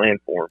God's plan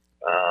for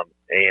him.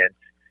 And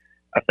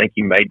I think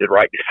he made the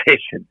right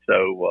decision. So,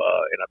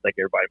 and I think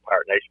everybody in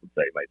Pirate Nation would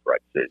say he made the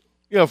right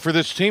decision. For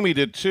this team, he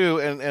did too.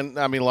 And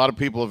I mean, a lot of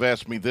people have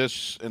asked me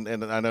this, and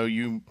I know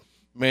you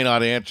may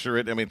not answer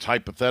it. I mean, it's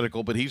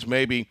hypothetical, but he's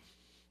maybe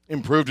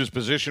improved his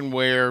position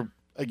where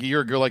a year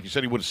ago, like you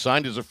said, he would have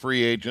signed as a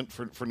free agent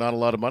for not a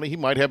lot of money. He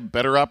might have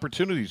better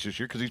opportunities this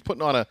year because he's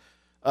putting on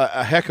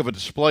a heck of a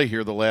display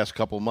here the last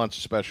couple of months,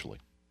 especially.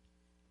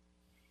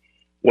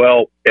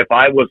 Well, if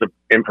I was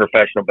in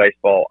professional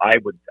baseball, I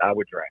would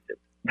draft him.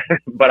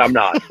 But I'm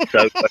not.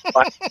 So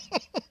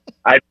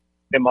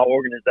in my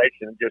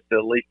organization just to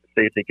at least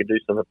see if he could do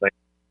something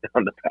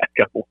on the past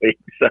couple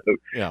weeks. So,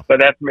 yeah. But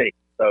that's me.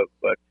 So,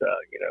 but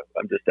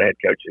I'm just a head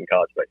coach in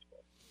college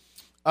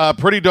baseball.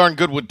 Pretty darn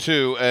good one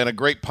too, and a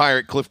great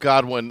Pirate, Cliff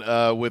Godwin,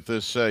 with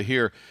us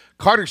here.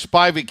 Carter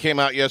Spivey came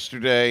out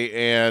yesterday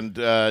and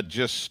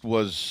just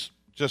was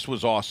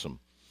awesome,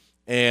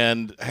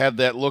 and had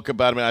that look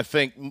about him. And I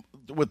think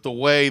with the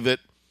way that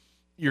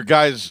your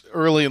guys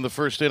early in the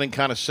first inning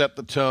kind of set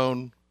the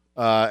tone,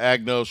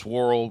 Agnos,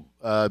 Worrell,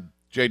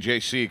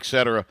 JJC,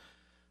 etc.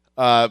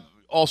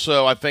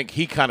 Also, I think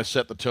he kind of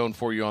set the tone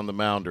for you on the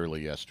mound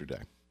early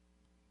yesterday.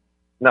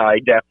 No, he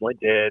definitely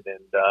did, and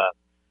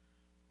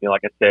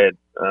like I said,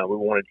 we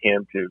wanted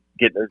him to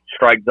get in the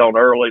strike zone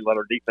early, let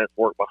our defense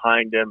work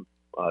behind him.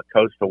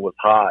 Coastal was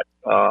hot,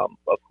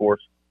 of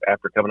course,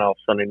 after coming off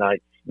Sunday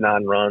night's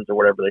 9 runs or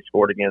whatever they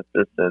scored against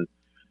us, and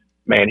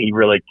man, he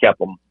really kept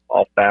them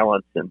off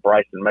balance. And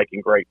Bryson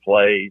making great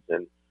plays,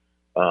 and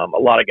a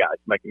lot of guys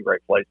making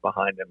great plays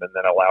behind him, and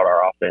then allowed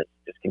our offense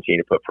to just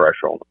continue to put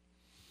pressure on them.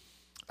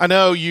 I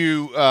know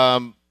you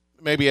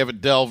maybe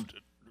haven't delved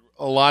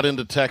a lot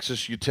into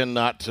Texas. You tend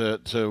not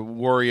to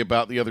worry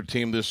about the other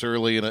team this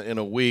early in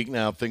a week.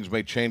 Now, things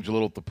may change a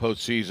little at the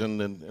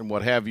postseason and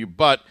what have you,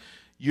 but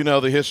you know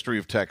the history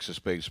of Texas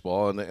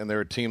baseball, and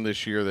they're a team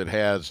this year that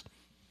has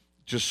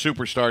just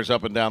superstars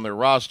up and down their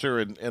roster,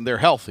 and they're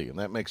healthy, and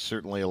that makes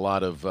certainly a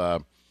lot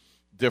of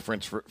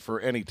difference for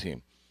any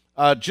team.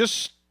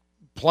 Just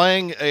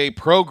playing a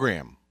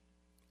program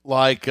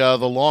like the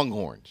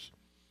Longhorns,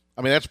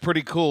 I mean, that's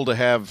pretty cool to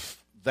have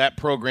that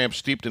program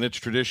steeped in its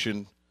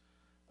tradition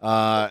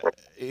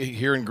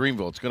here in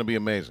Greenville. It's going to be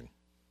amazing.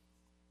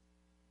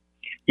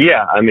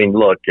 Yeah, I mean,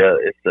 look,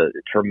 it's a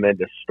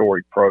tremendous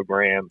storied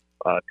program.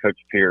 Coach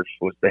Pierce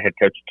was the head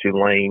coach of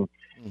Tulane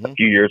a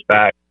few years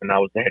back, and I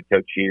was the head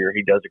coach here.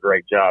 He does a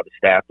great job. The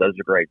staff does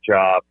a great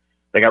job.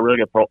 They got really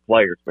good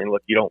players. I mean,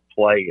 look, you don't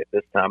play at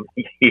this time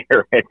of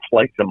year and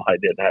play somebody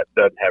that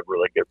doesn't have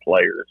really good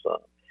players.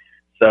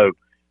 So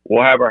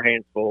we'll have our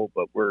hands full,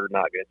 but we're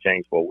not going to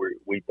change what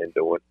we've been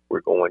doing.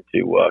 We're going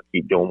to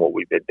keep doing what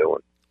we've been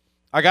doing.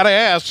 I got to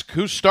ask,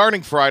 who's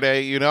starting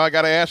Friday? You know, I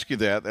got to ask you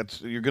that.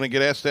 You're going to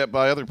get asked that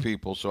by other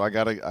people, so I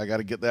got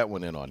to get that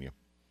one in on you.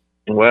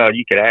 Well,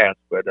 you could ask,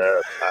 but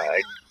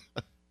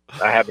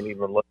I haven't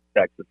even looked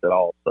at Texas at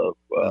all, so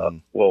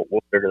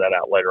we'll figure that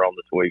out later on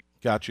this week.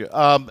 Gotcha.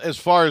 As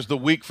far as the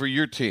week for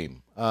your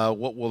team,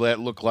 what will that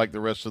look like the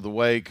rest of the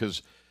way?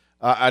 Because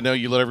I know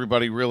you let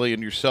everybody really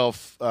and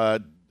yourself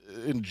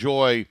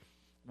enjoy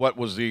what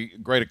was the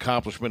great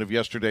accomplishment of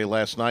yesterday,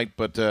 last night.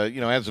 But,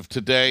 as of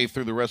today,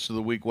 through the rest of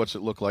the week, what's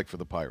it look like for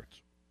the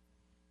Pirates?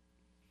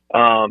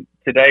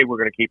 Today, we're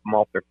going to keep them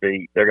off their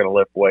feet. They're going to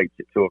lift weights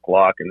at 2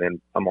 o'clock, and then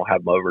I'm going to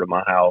have them over to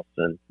my house,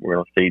 and we're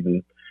going to feed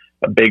them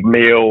a big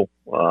meal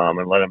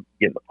and let them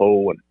get in the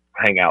pool and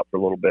hang out for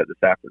a little bit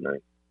this afternoon.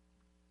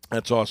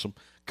 That's awesome.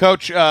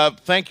 Coach,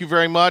 thank you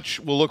very much.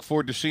 We'll look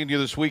forward to seeing you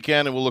this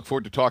weekend, and we'll look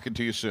forward to talking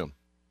to you soon.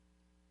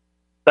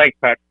 Thanks,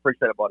 Patrick.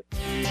 Appreciate it, buddy.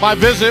 My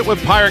visit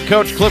with Pirate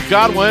Coach Cliff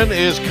Godwin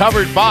is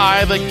covered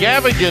by the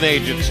Gavigan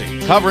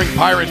Agency, covering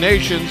Pirate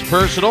Nation's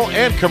personal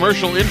and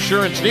commercial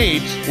insurance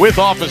needs with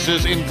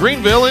offices in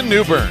Greenville and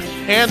New Bern.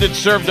 And it's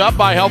served up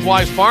by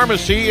Healthwise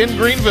Pharmacy in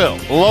Greenville,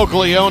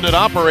 locally owned and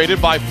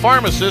operated by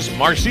pharmacist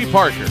Marcy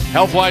Parker.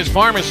 Healthwise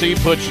Pharmacy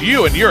puts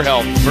you and your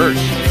health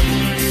first.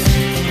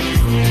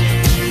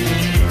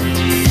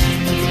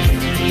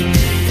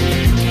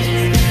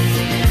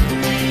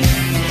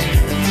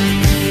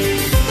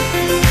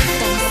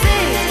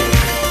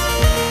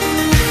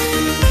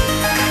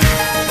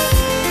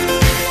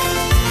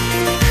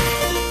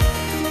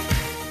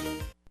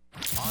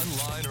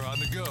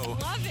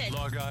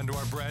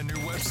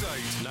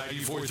 Website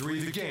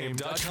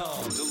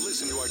 943thegame.com to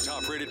listen to our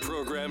top-rated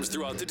programs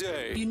throughout the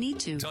day. You need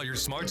to tell your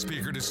smart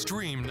speaker to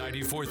stream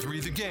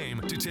 94.3 The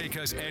Game to take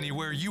us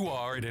anywhere you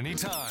are at any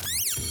time.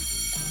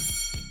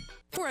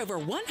 For over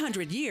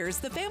 100 years,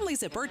 the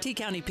families at Bertie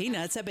County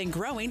Peanuts have been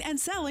growing and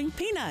selling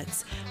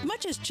peanuts.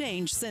 Much has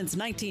changed since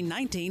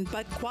 1919,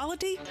 but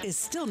quality is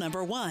still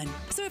number one.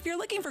 So if you're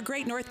looking for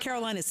great North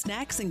Carolina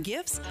snacks and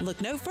gifts,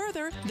 look no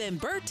further than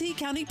Bertie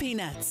County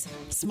Peanuts.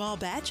 Small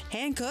batch,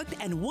 hand-cooked,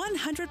 and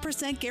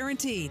 100%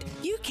 guaranteed.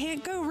 You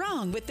can't go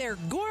wrong with their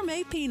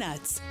gourmet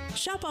peanuts.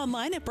 Shop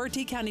online at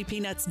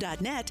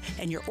BertieCountyPeanuts.net,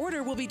 and your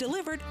order will be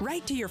delivered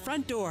right to your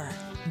front door.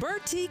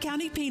 Bertie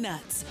County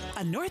Peanuts,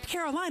 a North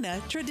Carolina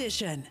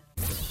tradition.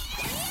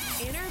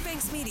 Inner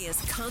Banks Media's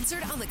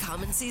Concert on the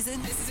Common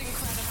season. This is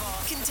incredible.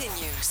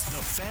 Continues.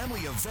 The family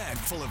event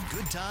full of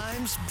good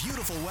times,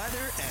 beautiful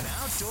weather, and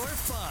outdoor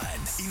fun.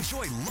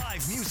 Enjoy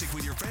live music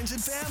with your friends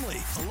and family,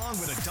 along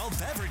with adult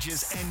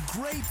beverages and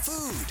great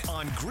food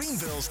on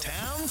Greenville's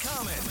Town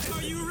Common.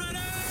 Are you ready?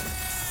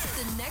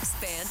 The next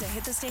band to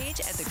hit the stage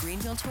at the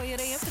Greenville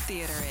Toyota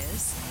Amphitheater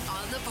is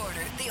On the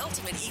Border, the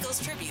Ultimate Eagles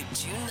Tribute,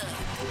 June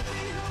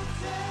 9th.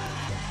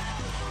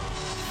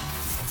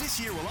 This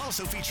year will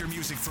also feature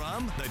music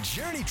from the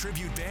Journey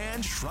tribute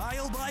band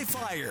Trial by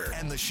Fire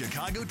and the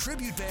Chicago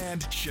tribute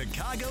band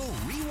Chicago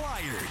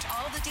Rewired.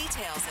 All the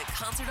details at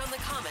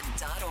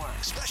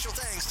concertonthecommon.org. Special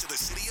thanks to the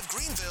City of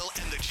Greenville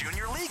and the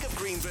Junior League of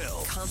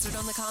Greenville. Concert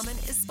on the Common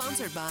is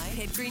sponsored by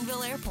Pitt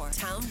Greenville Airport,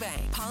 Town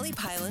Bank, Polly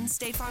Pylan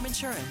State Farm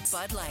Insurance,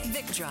 Bud Light,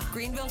 Victra,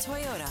 Greenville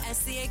Toyota,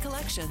 SCA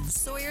Collections,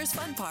 Sawyer's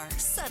Fun Park,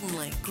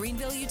 Suddenly,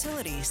 Greenville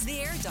Utilities,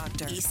 The Air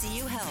Doctor,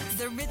 ECU Health,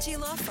 The Ritchie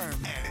Law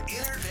Firm, and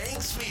Inner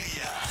Banks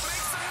Media. Make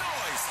some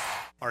noise!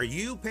 Are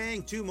you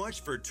paying too much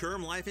for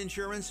term life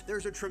insurance?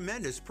 There's a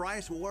tremendous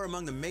price war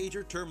among the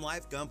major term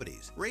life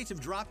companies. Rates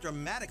have dropped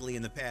dramatically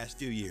in the past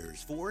few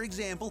years. For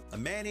example, a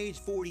man age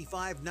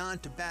 45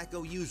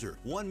 non-tobacco user,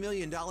 $1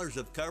 million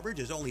of coverage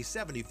is only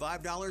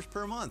 $75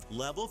 per month,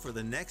 level for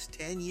the next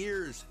 10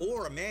 years.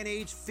 Or a man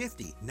age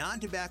 50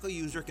 non-tobacco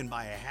user can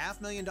buy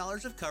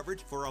 $500,000 of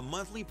coverage for a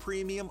monthly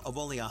premium of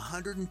only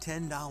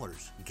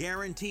 $110.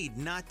 Guaranteed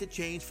not to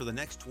change for the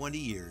next 20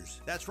 years.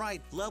 That's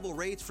right, level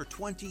rates for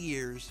 20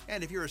 years.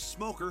 And if you're a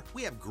smoker,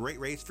 we have great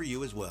rates for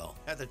you as well.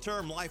 At the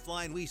Term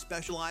Lifeline, we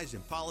specialize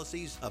in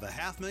policies of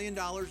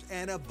 $500,000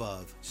 and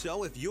above.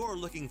 So if you're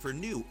looking for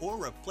new or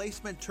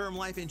replacement term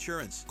life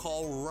insurance,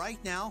 call right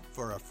now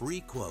for a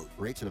free quote.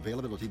 Rates and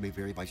availability may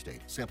vary by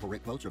state. Sample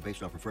rate quotes are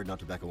based on preferred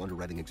non-tobacco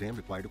underwriting exam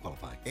required to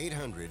qualify.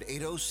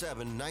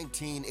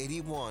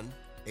 800-807-1981.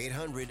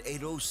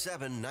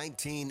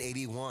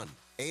 800-807-1981.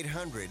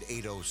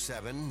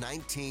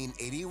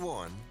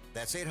 800-807-1981.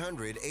 That's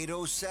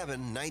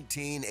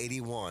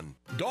 800-807-1981.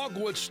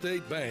 Dogwood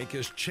State Bank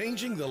is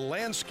changing the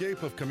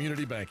landscape of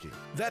community banking.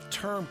 That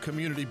term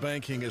community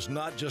banking is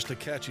not just a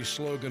catchy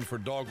slogan for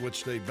Dogwood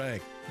State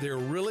Bank. They're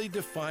really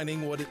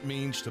defining what it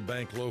means to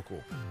bank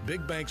local.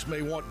 Big banks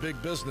may want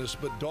big business,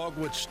 but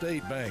Dogwood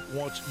State Bank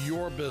wants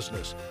your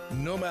business,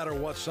 no matter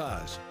what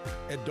size.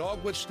 At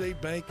Dogwood State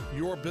Bank,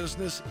 your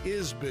business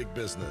is big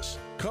business.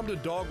 Come to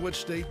Dogwood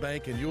State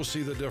Bank and you'll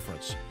see the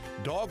difference.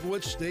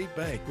 Dogwood State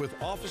Bank, with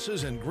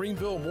offices in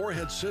Greenville,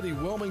 Morehead City,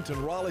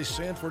 Wilmington, Raleigh,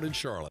 Sanford, and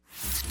Charlotte.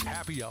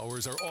 Happy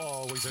hours are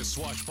always a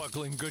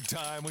swashbuckling good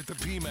time with the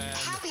P-Man.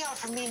 Happy hour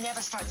for me never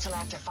starts till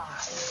after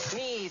 5.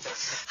 Me either.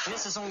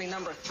 This is only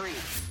number 3.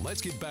 Let's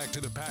get back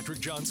to the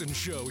Patrick Johnson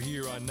Show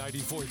here on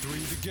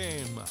 94.3 The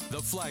Game,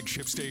 the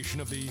flagship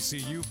station of the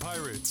ECU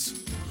Pirates.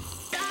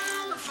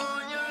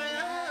 California.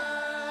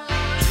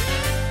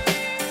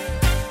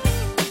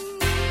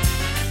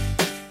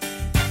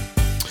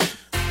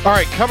 All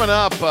right, coming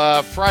up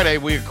Friday,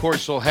 we, of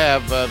course, will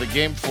have the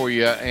game for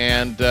you.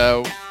 And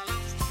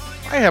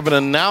I have an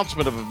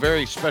announcement of a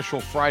very special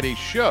Friday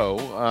show,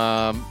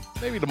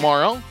 maybe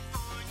tomorrow.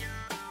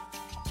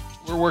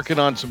 We're working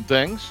on some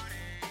things.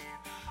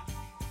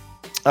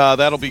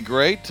 That'll be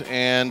great,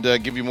 and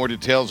give you more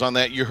details on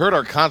that. You heard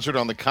our concert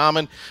on the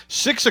Common,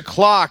 6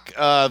 o'clock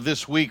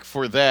this week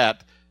for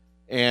that.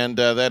 And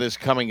that is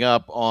coming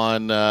up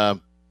on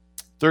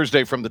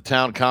Thursday from the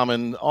Town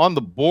Common. On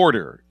the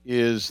Border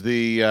is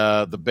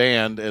the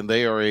band, and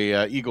they are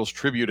a Eagles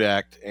tribute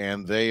act,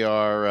 and they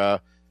are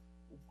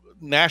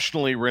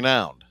nationally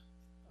renowned,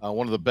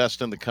 one of the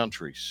best in the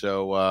country.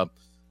 So a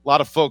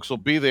lot of folks will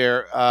be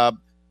there.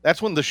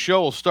 That's when the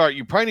show will start.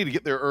 You probably need to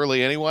get there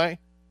early anyway,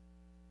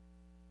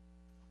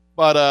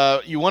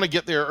 but you want to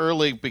get there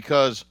early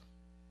because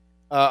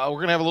we're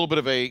going to have a little bit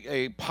of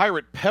a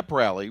Pirate pep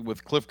rally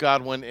with Cliff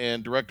Godwin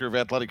and Director of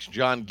Athletics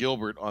John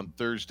Gilbert on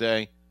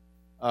Thursday.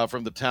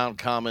 From the Town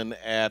Common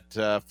at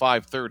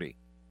 5:30.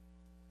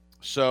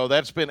 So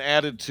that's been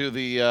added to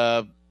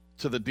the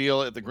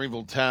deal at the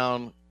Greenville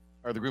Town,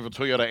 or the Greenville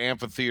Toyota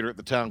Amphitheater at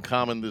the Town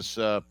Common this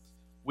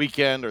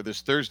weekend, or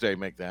this Thursday,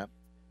 make that.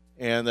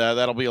 And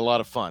that'll be a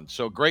lot of fun.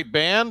 So great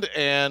band,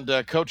 and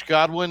Coach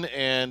Godwin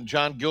and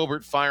John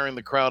Gilbert firing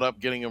the crowd up,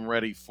 getting them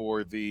ready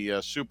for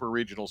the Super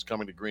Regionals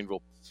coming to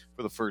Greenville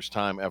for the first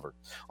time ever.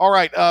 All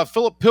right,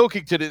 Philip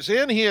Pilkington is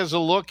in. He has a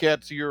look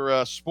at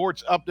your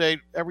sports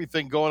update,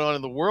 everything going on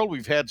in the world.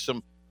 We've had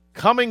some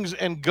comings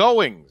and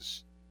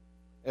goings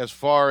as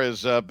far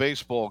as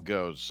baseball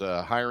goes,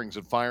 hirings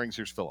and firings.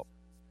 Here's Philip.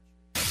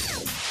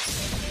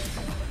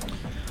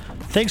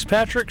 Thanks,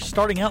 Patrick.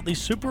 Starting out, the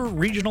Super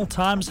Regional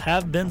times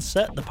have been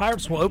set. The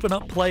Pirates will open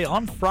up play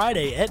on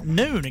Friday at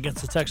noon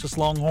against the Texas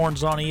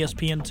Longhorns on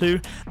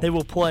ESPN2. They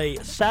will play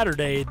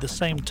Saturday the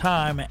same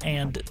time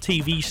and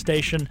TV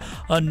station.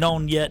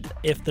 Unknown yet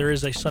if there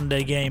is a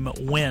Sunday game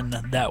when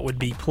that would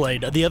be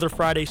played. The other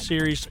Friday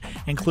series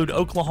include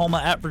Oklahoma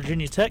at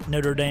Virginia Tech,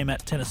 Notre Dame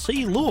at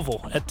Tennessee,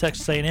 Louisville at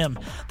Texas A&M.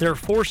 There are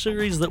 4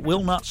 series that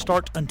will not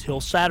start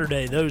until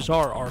Saturday. Those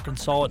are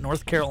Arkansas at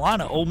North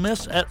Carolina, Ole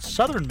Miss at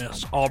Southern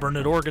Miss, Auburn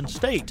at Oregon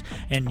State,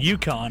 and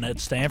UConn at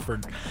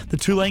Stanford. The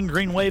Tulane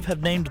Green Wave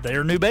have named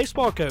their new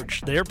baseball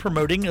coach. They are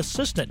promoting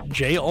assistant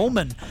Jay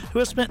Ullman, who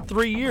has spent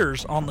 3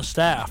 years on the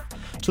staff.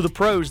 To the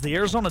pros, the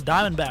Arizona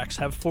Diamondbacks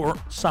have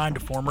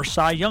signed former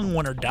Cy Young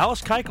winner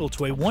Dallas Keuchel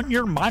to a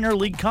one-year minor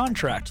league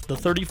contract. The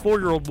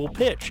 34-year-old will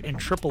pitch in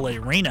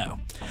AAA Reno.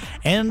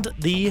 And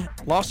the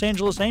Los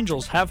Angeles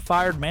Angels have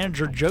fired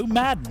manager Joe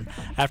Madden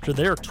after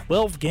their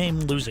 12-game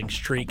losing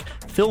streak.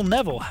 Phil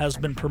Neville has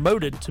been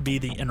promoted to be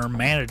the interim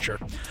manager.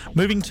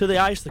 Moving to the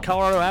ice, the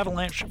Colorado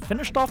Avalanche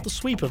finished off the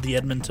sweep of the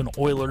Edmonton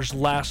Oilers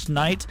last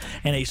night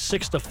in a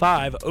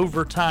 6-5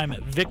 overtime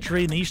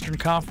victory in the Eastern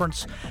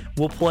Conference.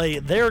 Will play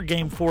their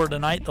Game 4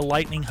 tonight. The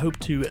Lightning hope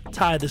to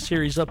tie the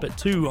series up at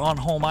 2 on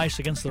home ice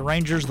against the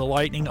Rangers. The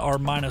Lightning are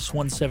minus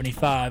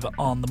 175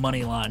 on the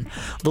money line.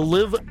 The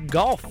Live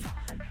Golf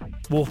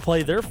will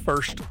play their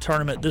first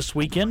tournament this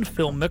weekend.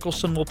 Phil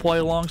Mickelson will play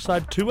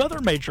alongside two other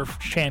major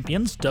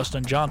champions,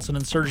 Dustin Johnson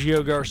and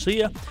Sergio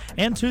Garcia.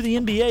 And to the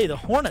NBA, the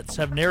Hornets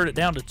have narrowed it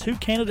down to two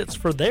candidates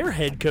for their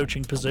head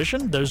coaching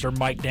position. Those are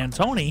Mike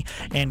D'Antoni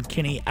and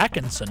Kenny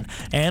Atkinson.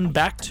 And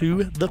back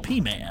to the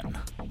P-Man.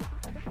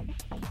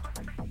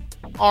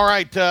 All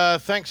right,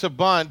 thanks a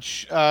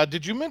bunch.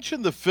 Did you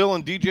mention the Phil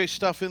and DJ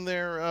stuff in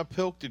there,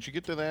 Pilk? Did you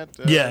get to that?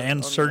 Yeah,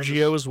 and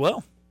Sergio as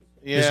well.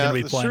 Yeah,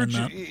 be playing in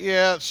that.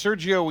 Yeah,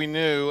 Sergio we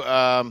knew,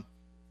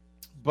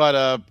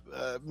 but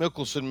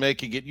Mickelson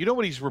making it. You know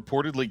what he's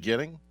reportedly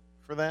getting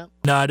for that?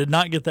 No, I did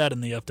not get that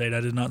in the update.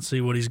 I did not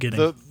see what he's getting.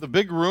 The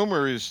big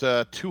rumor is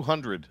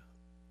 $200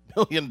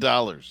 million.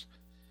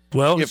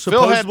 Well,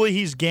 supposedly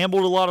he's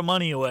gambled a lot of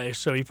money away,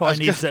 so he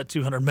probably needs that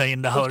 $200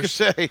 million. I was going to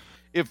say,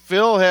 if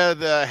Phil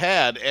had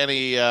had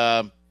any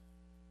of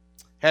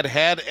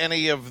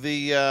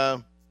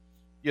the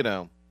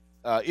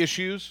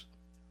issues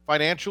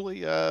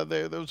financially,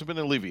 those have been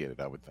alleviated,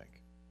 I would think.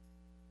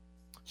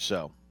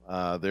 So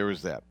there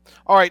is that.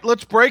 All right,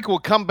 let's break. We'll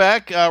come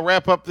back,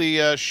 wrap up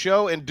the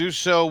show, and do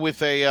so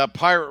with a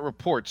Pirate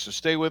Report. So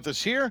stay with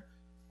us here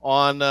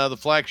on the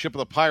flagship of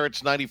the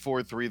Pirates,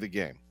 94.3 The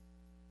Game.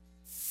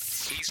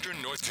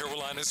 Eastern North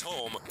Carolina's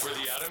home for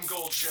the Adam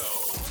Gold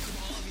Show.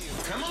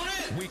 Come on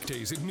in.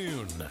 Weekdays at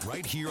noon,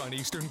 right here on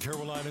Eastern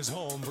Carolina's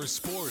home for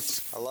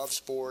sports. I love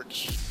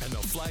sports. And the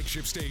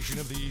flagship station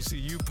of the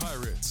ECU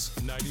Pirates,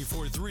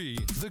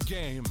 94.3 The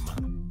Game.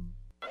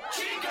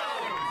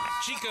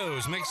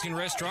 Chico's Mexican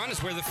Restaurant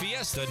is where the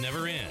fiesta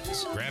never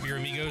ends. Grab your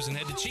amigos and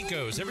head to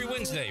Chico's every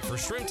Wednesday for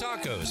shrimp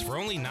tacos for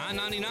only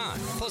 $9.99.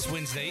 Plus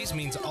Wednesdays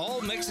means all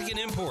Mexican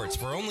imports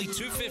for only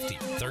 $2.50.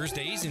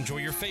 Thursdays, enjoy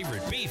your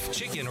favorite beef,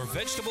 chicken, or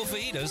vegetable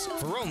fajitas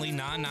for only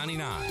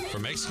 $9.99. For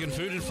Mexican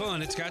food and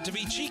fun, it's got to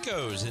be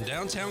Chico's in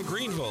downtown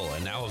Greenville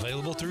and now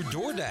available through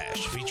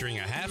DoorDash, featuring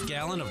a half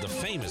gallon of the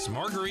famous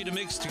margarita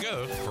mix to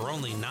go for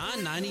only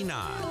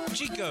 $9.99.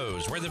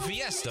 Chico's, where the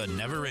fiesta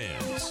never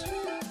ends.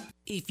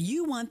 If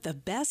you want the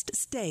best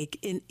steak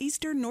in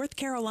Eastern North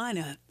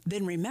Carolina,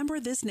 then remember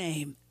this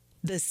name.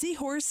 The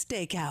Seahorse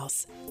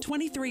Steakhouse,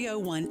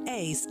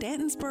 2301A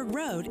Stantonsburg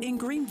Road in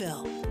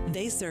Greenville.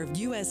 They serve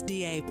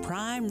USDA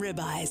prime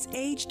ribeyes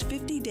aged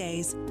 50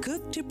 days,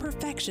 cooked to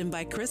perfection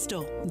by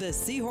Crystal, the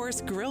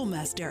Seahorse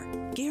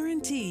Grillmaster,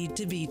 guaranteed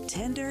to be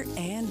tender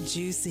and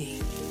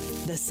juicy.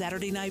 The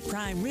Saturday Night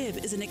Prime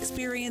Rib is an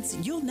experience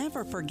you'll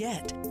never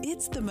forget.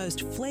 It's the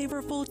most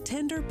flavorful,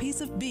 tender piece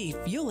of beef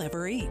you'll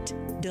ever eat.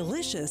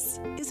 Delicious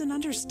is an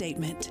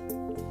understatement.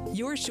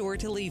 You're sure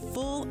to leave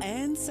full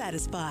and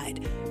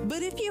satisfied.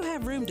 But if you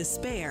have room to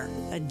spare,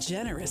 a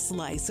generous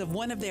slice of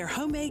one of their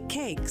homemade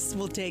cakes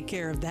will take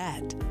care of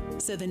that.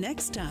 So the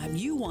next time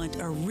you want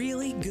a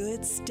really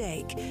good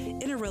steak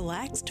in a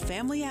relaxed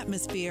family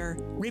atmosphere,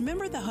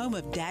 remember the home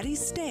of Daddy's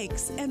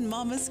Steaks and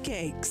Mama's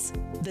Cakes.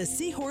 The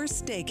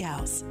Seahorse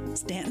Steakhouse,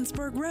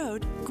 Stantonsburg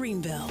Road,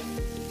 Greenville.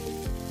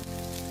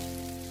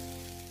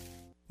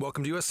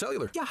 Welcome to U.S.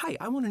 Cellular. Yeah, hi.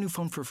 I want a new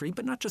phone for free,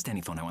 but not just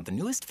any phone. I want the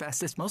newest,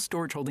 fastest, most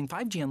storage holding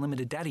 5G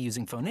unlimited data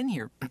using phone in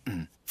here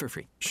for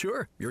free.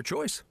 Sure, your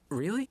choice.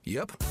 Really?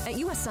 Yep. At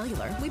U.S.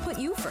 Cellular, we put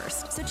you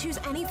first. So choose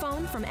any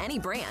phone from any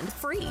brand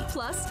free.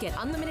 Plus, get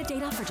unlimited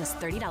data for just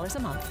 $30 a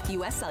month.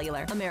 U.S.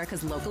 Cellular,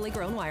 America's locally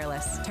grown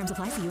wireless. Terms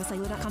apply. See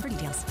uscellular.com for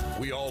details.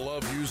 We all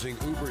love using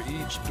Uber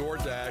Eats,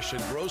 DoorDash,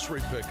 and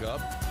grocery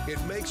pickup.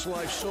 It makes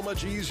life so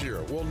much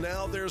easier. Well,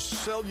 now there's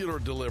cellular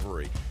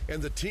delivery,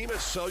 and the team at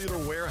Cellular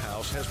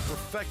Warehouse has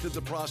perfected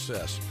the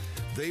process.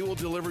 They will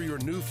deliver your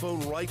new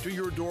phone right to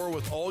your door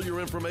with all your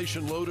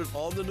information loaded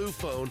on the new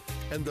phone.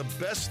 And the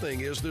best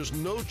thing is there's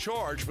no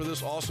charge for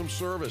this awesome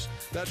service.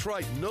 That's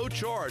right, no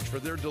charge for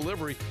their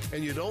delivery,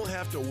 and you don't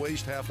have to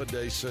waste half a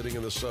day sitting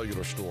in the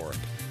cellular store.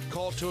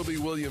 Call Toby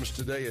Williams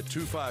today at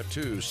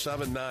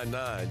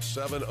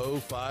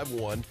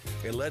 252-799-7051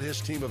 and let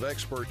his team of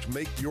experts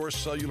make your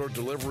cellular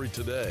delivery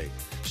today.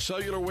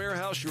 Cellular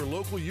Warehouse, your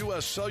local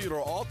U.S.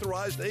 Cellular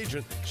authorized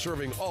agent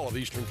serving all of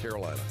Eastern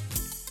Carolina.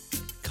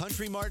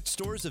 Country Mart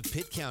stores of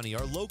Pitt County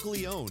are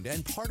locally owned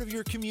and part of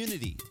your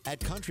community. At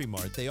Country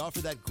Mart, they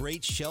offer that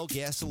great Shell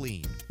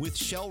gasoline with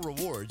Shell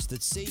rewards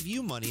that save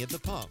you money at the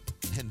pump.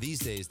 And these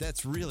days,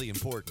 that's really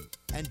important.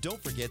 And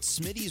don't forget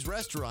Smitty's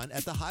Restaurant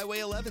at the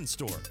Highway 11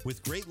 store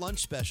with great lunch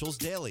specials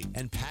daily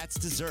and Pat's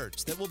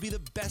Desserts that will be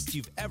the best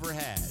you've ever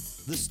had.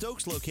 The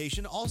Stokes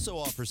location also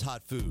offers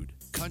hot food.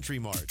 Country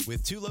Mart,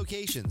 with 2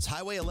 locations,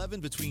 Highway 11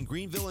 between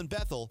Greenville and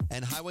Bethel,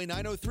 and Highway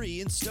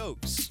 903 in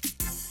Stokes.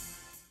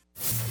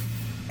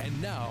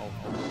 And now,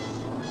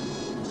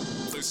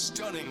 the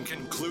stunning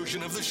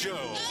conclusion of the show.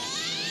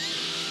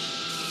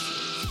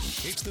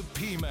 It's the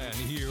P-Man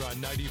here on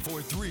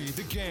 94.3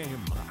 The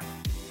Game.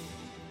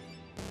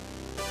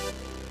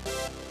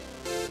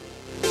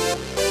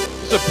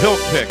 It's a Pilk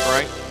pick,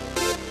 right?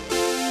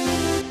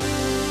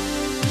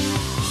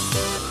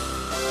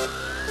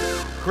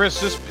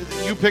 Chris,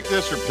 you picked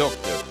this or Pilk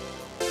did?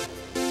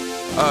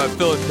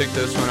 Philip picked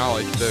this one. I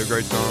like it, though.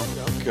 Great song.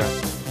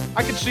 Okay.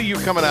 I can see you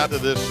coming out to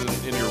this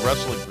in your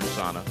wrestling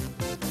persona,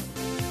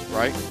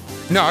 right?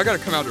 No, I got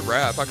to come out to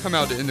rap. I come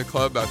out to In the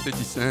Club by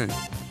 50 Cent.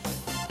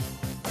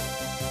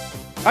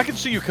 I can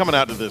see you coming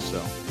out to this,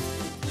 though.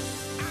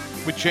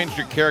 We changed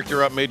your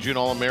character up, made you an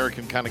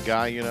all-American kind of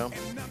guy, you know?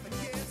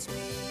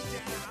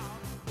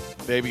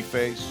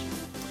 Babyface.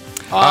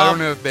 I don't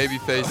know if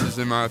Babyface is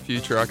in my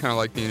future. I kind of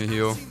like being a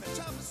heel.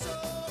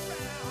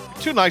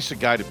 Too nice a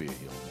guy to be a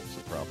heel. That's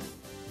the problem.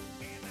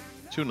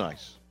 Too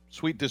nice.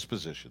 Sweet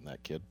disposition,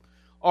 that kid.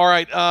 All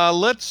right,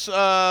 let's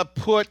play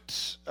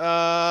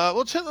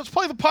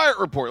the Pirate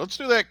Report. Let's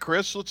do that,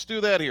 Chris. Let's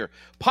do that here.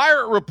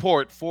 Pirate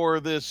Report for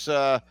this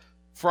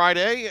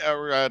Friday.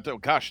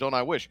 Don't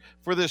I wish.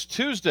 For this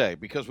Tuesday,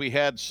 because we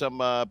had some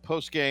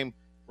post-game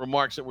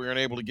remarks that we weren't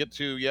able to get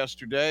to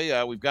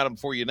yesterday. We've got them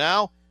for you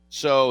now,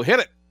 so hit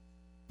it.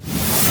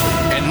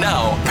 And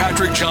now,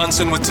 Patrick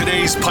Johnson with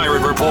today's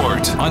Pirate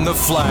Report on the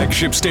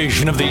flagship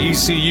station of the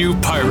ECU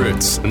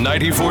Pirates,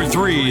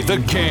 94.3 The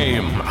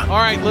Game. All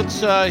right, let's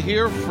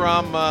hear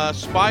from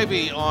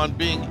Spivey on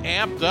being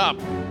amped up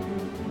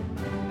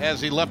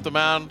as he left the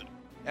mound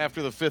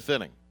after the 5th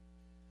inning.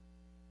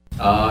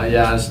 I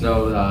just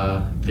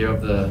know gave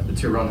up the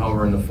 2-run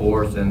homer in the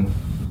 4th and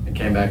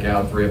came back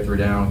out 3 up, 3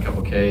 down, a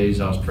couple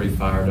Ks. I was pretty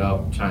fired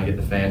up, trying to get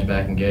the fans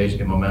back engaged,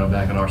 get momentum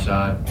back on our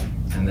side.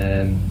 And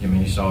then,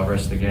 you saw the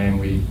rest of the game.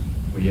 We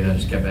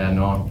just kept adding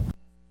on.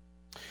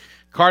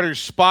 Carter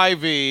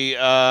Spivey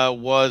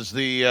was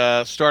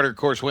the starter. Of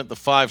course, went the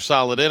 5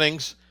 solid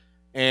innings.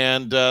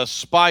 And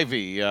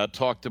Spivey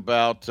talked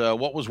about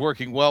what was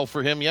working well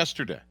for him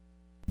yesterday.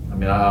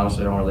 I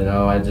honestly don't really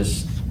know. I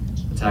just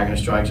attacking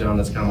the strike zone.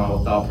 That's kind of my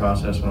whole thought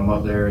process when I'm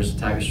up there is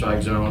attack the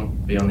strike zone,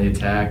 be on the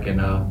attack, and,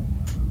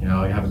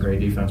 have a great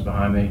defense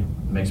behind me.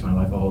 It makes my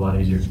life a whole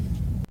lot easier.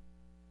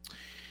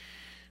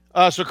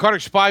 So Carter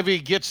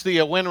Spivey gets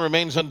the win,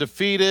 remains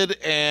undefeated,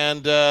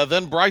 and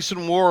then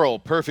Bryson Worrell,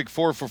 perfect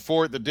 4 for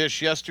 4 at the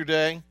dish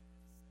yesterday.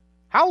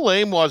 How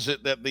lame was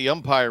it that the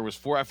umpire was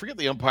I forget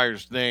the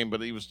umpire's name,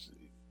 but he was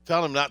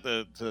telling him not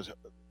to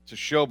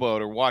showboat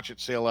or watch it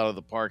sail out of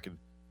the park and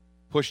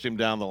pushed him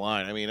down the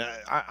line.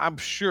 I'm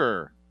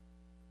sure,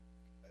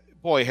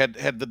 boy,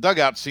 had the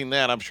dugout seen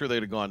that, I'm sure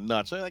they'd have gone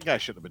nuts. That guy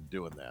shouldn't have been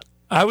doing that.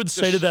 I would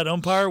say to that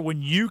umpire,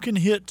 when you can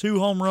hit 2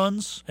 home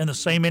runs in the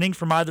same inning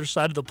from either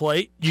side of the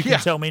plate, you can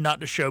tell me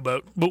not to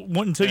showboat. But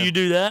until you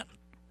do that,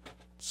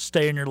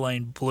 stay in your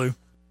lane, Blue.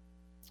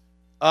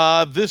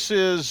 This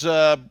is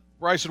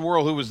Bryson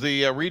Worrell, who was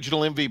the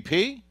regional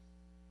MVP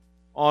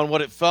on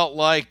what it felt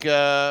like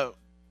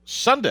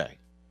Sunday.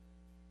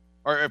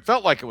 Or it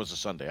felt like it was a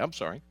Sunday. I'm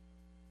sorry.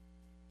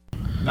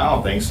 No, I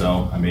don't think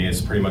so.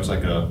 It's pretty much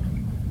like a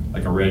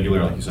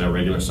regular, like you said, a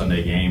regular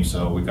Sunday game.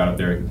 So we got up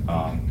there,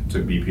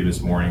 took BP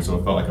this morning. So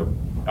it felt like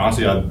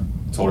honestly, I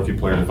told a few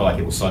players it felt like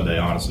it was Sunday,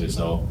 honestly.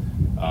 So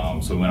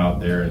we went out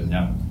there and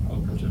I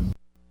was pretty good.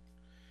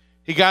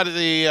 He got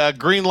the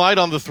green light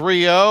on the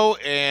 3-0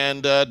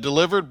 and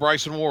delivered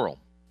Bryson Worrell.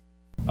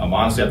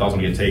 Honestly, I thought I was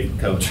going to get taken,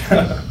 Coach.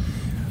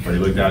 But he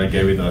looked down and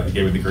gave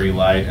me the green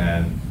light.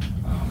 And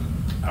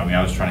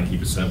I was trying to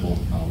keep it simple,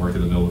 work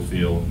in the middle of the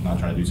field, not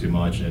trying to do too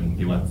much. And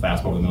he left the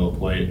fastball in the middle of the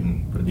plate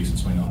and put a decent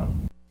swing on it.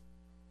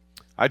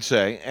 I'd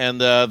say.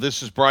 And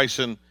this is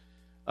Bryson,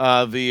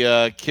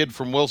 the kid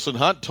from Wilson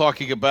Hunt,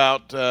 talking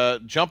about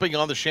jumping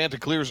on the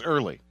Chanticleers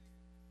early.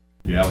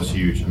 Yeah, that was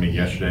huge.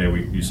 Yesterday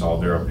you saw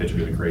their pitcher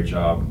did a great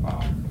job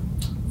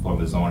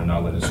floating the zone and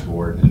not letting it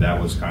score. And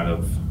that was kind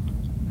of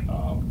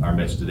our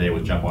message today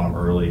was jump on them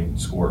early,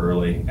 score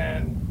early,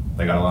 and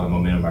they got a lot of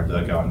momentum in our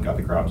dugout and got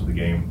the crowd to the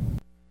game.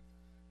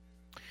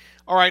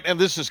 All right, and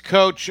this is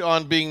Coach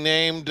on being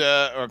named,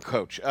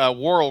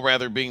 Worrell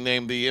rather, being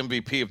named the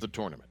MVP of the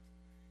tournament.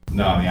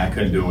 No, I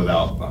couldn't do it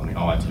without all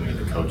my teammates,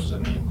 the coaches.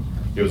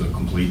 It was a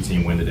complete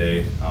team win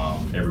today.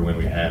 Every win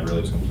we had really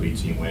was a complete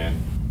team win.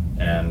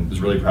 And I was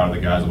really proud of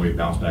the guys the way we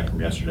bounced back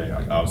from yesterday.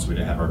 Obviously, we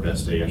didn't have our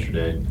best day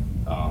yesterday.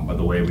 But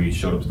the way we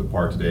showed up to the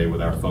park today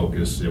with our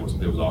focus, it was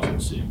awesome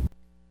to see.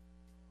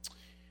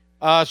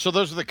 So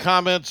those are the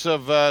comments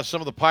of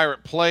some of the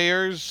Pirate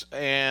players.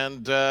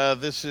 And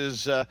this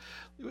is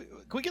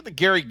can we get the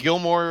Gary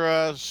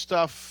Gilmore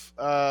stuff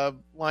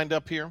lined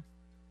up here?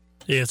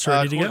 Yeah, it's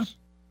ready to go.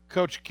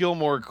 Coach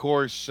Gilmore, of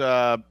course,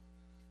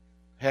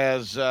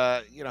 has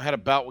had a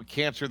bout with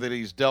cancer that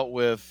he's dealt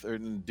with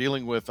and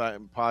dealing with,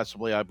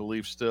 possibly, I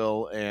believe,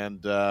 still,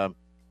 and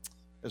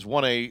has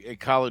won a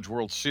College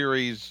World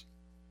Series.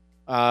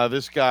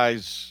 This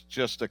guy's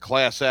just a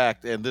class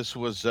act, and this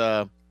was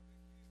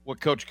what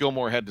Coach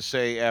Gilmore had to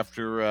say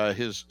after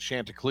his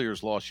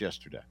Chanticleers loss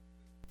yesterday.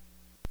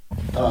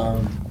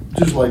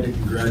 Just like to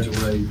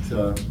congratulate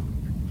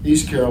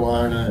East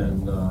Carolina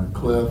and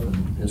Cliff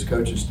and his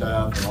coaching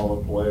staff and all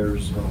the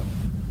players.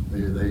 They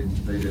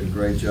did a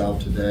great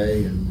job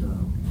today, and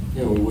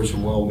we wish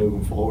them well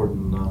moving forward.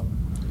 And I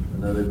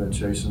know they've been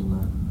chasing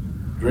the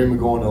dream of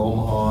going to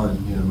Omaha,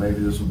 and maybe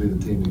this will be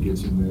the team that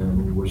gets him there.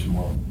 And we wish him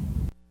well.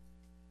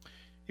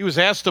 He was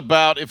asked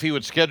about if he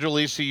would schedule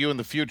ECU in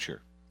the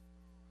future.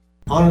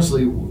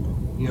 Honestly,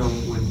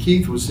 when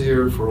Keith was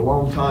here for a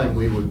long time,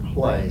 we would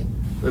play,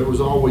 but it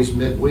was always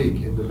midweek.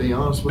 And to be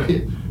honest with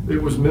you,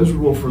 it was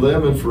miserable for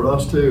them and for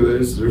us too.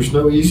 There's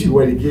no easy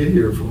way to get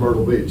here from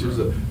Myrtle Beach. It's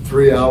a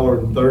 3 hour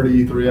and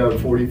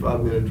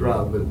 45 minute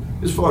drive. But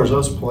as far as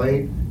us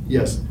playing,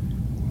 yes.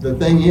 The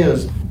thing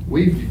is,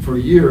 we've for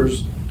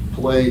years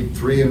played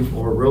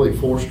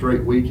 4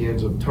 straight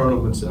weekends of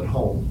tournaments at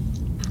home,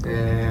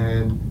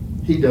 and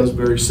he does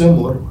very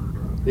similar.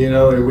 And they had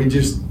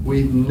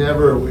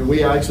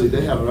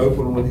an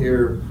open one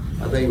here,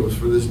 I think it was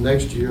for this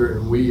next year,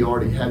 and we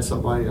already had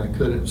somebody and I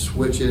couldn't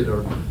switch it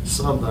or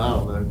something, I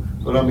don't know.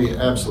 But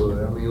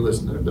absolutely.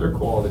 Listen, they're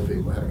quality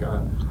people. Heck,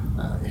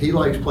 he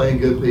likes playing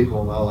good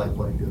people and I like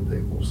playing good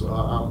people. So,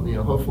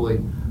 hopefully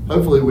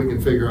we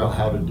can figure out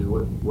how to do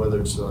it,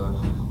 whether it's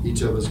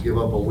each of us give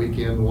up a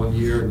weekend one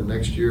year and the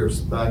next year it's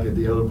back at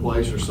the other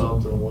place or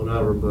something,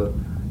 whatever. But,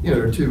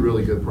 there are two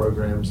really good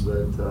programs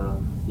that,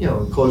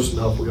 close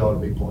enough we ought to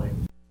be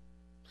playing.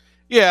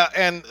 Yeah,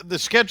 and the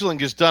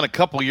scheduling is done a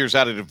couple years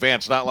out in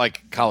advance, not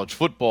like college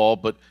football,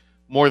 but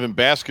more than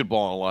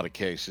basketball in a lot of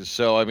cases.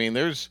 So,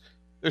 there's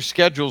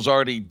schedules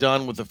already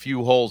done with a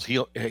few holes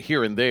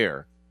here and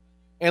there.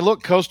 And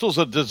look, Coastal's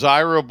a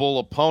desirable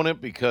opponent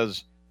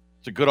because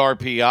it's a good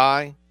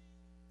RPI.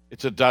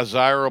 It's a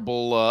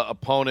desirable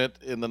opponent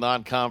in the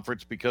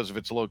non-conference because of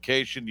its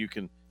location. You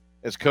can,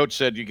 as Coach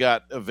said, you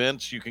got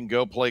events. You can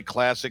go play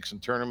classics and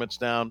tournaments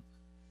down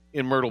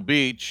in Myrtle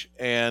Beach,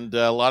 and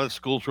a lot of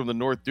schools from the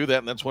north do that,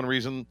 and that's one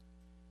reason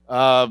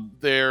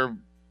they're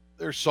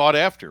sought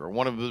after, or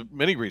one of the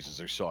many reasons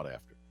they're sought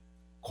after.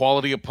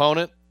 Quality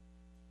opponent,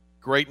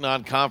 great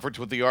non-conference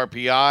with the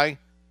RPI.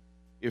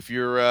 If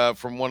you're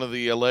from one of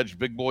the alleged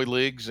big boy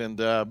leagues, and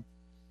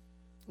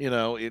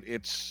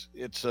it's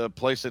a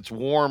place that's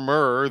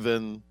warmer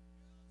than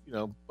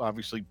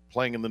obviously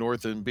playing in the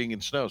north and being in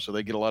snow, so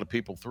they get a lot of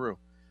people through.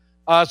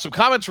 Some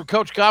comments from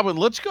Coach Godwin.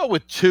 Let's go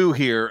with two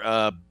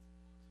here.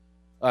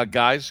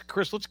 Guys,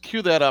 Chris, let's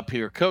cue that up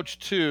here. Coach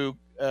two,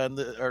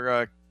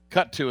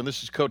 cut two, and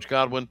this is Coach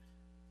Godwin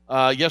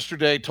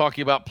yesterday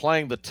talking about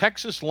playing the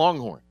Texas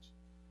Longhorns.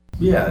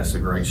 Yeah, it's a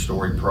great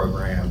storied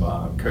program.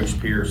 Coach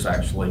Pierce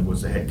actually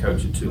was the head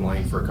coach at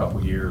Tulane for a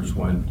couple years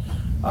when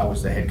I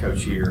was the head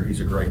coach here. He's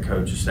a great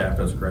coach. The staff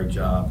does a great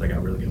job. They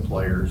got really good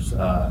players.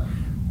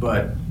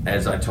 But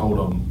as I told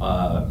them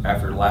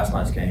after last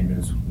night's game,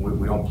 is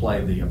we don't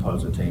play the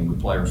opposing team. We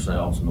play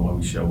ourselves and the way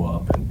we show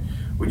up. And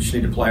we just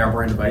need to play our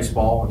brand of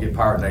baseball and get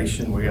Pirate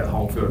Nation. We got the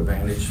home field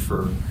advantage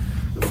for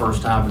the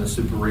first time in the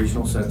Super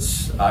Regional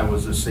since I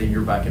was a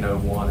senior back in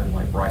 2001. And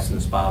like Bryson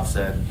and Bob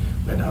said,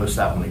 we had to host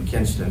that one in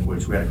Kinston,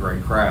 which we had a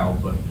great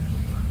crowd. But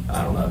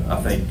I don't know.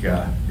 I think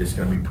it's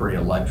going to be pretty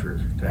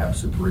electric to have a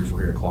Super Regional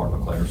here at Clark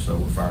LeClaire. So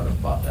we're fired up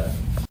about that.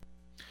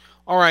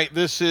 All right.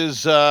 This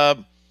is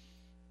the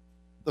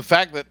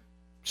fact that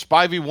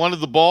Spivey wanted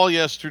the ball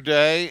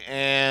yesterday,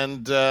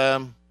 and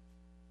on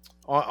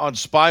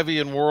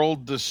Spivey and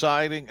World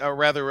deciding,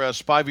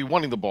 Spivey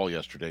wanting the ball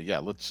yesterday. Yeah,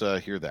 let's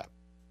hear that.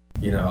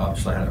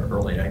 Obviously I had an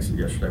early exit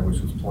yesterday, which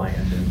was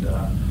planned,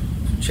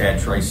 and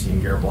Chad Tracy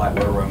and Garrett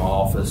Blackwater were in my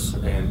office,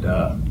 and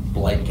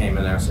Blake came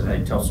in there and said,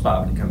 "Hey, tell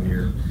Spivey to come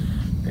here."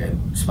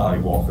 And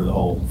Spivey walked through the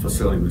whole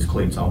facility with his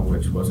cleats on,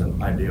 which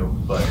wasn't ideal,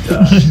 but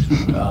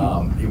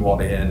he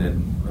walked in,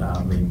 and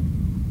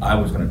I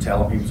was going to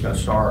tell him he was going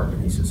to start,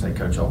 and he says, "Hey,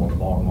 Coach, I want the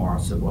ball tomorrow."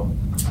 I said, "Well,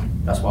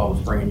 that's why I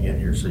was bringing you in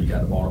here, so you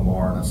got the ball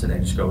tomorrow." And I said, "Hey,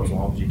 just go as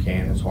long as you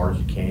can, as hard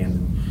as you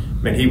can."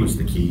 And, he was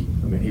the key.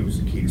 He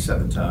was the key to set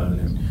the tone.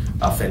 And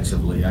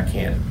offensively, I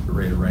can't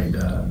reiterate,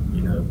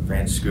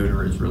 Vance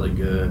Scooter is really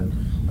good.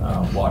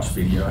 Watch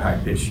video, how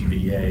he pitched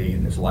UVA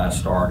in his last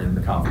start in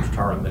the conference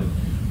tournament.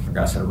 Our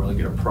guys had a really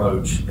good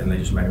approach, and they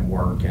just made it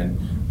work. And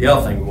the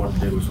other thing we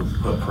wanted to do was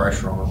put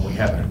pressure on them. We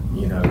haven't,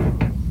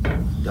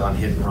 done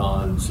hit and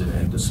runs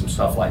and just some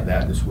stuff like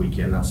that this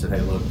weekend. And I said, "Hey,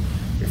 look,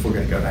 if we're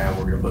going to go down,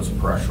 we're going to put some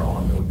pressure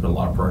on them." And we put a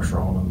lot of pressure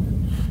on them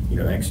and,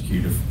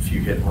 execute a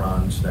few hit and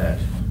runs that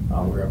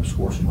we're able to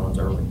score some runs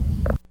early.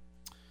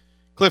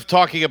 Cliff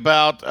talking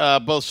about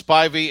both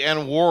Spivey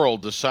and Worrell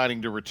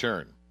deciding to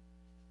return.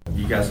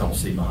 You guys don't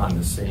see behind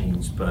the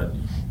scenes, but,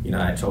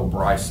 I told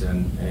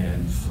Bryson,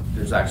 and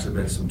there's actually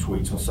been some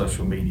tweets on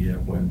social media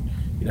when,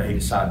 he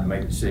decided to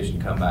make a decision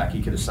to come back.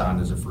 He could have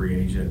signed as a free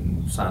agent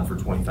and signed for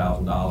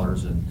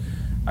 $20,000. And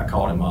I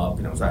called him up,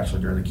 and it was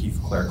actually during the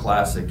Keith LeClaire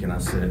Classic, and I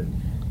said,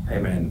 "Hey,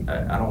 man,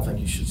 I don't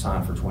think you should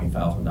sign for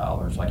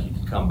 $20,000. Like, you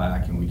could come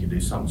back and we could do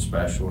something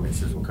special." And he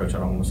says, "Well, Coach, I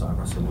don't want to sign."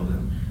 I said, "Well,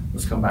 then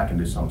let's come back and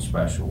do something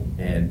special.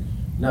 And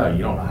no, you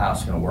don't know how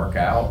it's going to work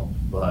out,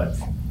 but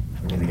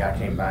I mean, the guy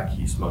came back,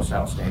 he's the most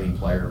outstanding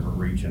player of a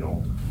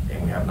regional,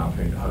 and we have an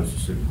opportunity to host a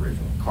super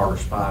regional. Carter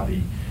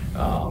Spivey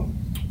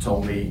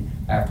told me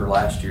after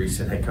last year, he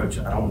said, hey, Coach,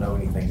 I don't know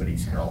anything but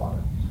East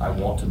Carolina. I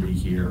want to be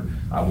here.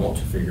 I want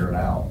to figure it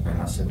out.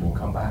 And I said, well,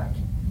 come back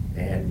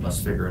and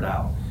let's figure it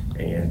out.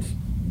 And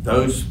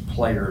those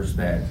players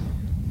that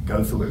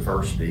go through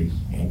adversity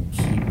and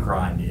keep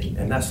grinding,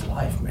 and that's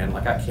life, man.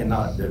 Like, I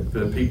cannot,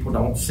 the people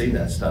don't see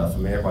that stuff. I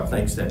mean, everybody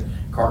thinks that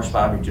Carter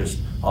Spivey just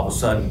all of a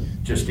sudden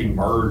just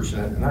emerged,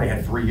 and now he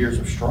had 3 years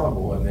of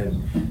struggle, and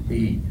then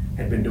he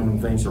had been doing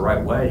things the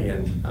right way,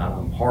 and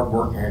hard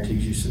work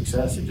guarantees you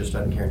success. It just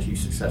doesn't guarantee you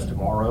success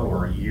tomorrow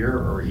or a year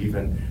or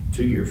even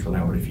 2 years from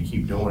now, but if you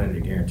keep doing it,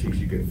 it guarantees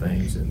you good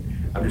things. And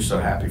I'm just so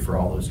happy for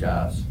all those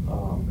guys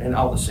and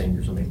all the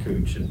seniors. I mean,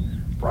 Cooch and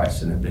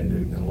Bryson have been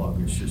doing and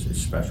love.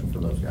 It's special for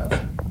those guys.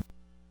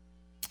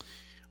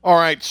 All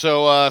right,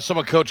 so some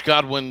of Coach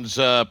Godwin's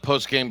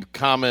post-game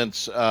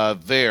comments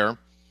there.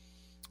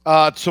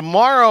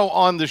 Tomorrow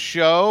on the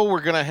show,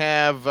 we're going to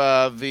have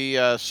the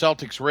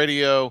Celtics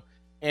radio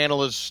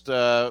analyst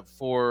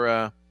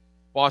for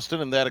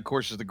Boston, and that, of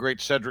course, is the great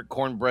Cedric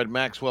Cornbread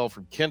Maxwell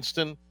from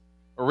Kinston.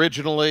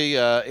 Originally,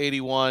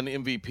 81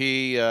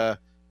 MVP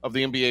of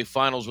the NBA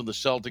Finals when the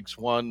Celtics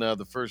won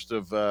the first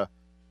of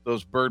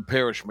those Bird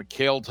Parish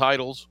McHale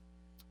titles.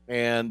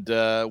 And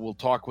we'll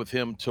talk with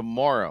him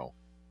tomorrow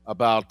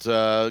about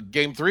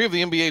Game 3 of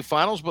the NBA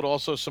Finals, but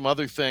also some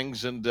other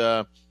things. And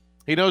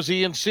he knows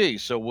ENC,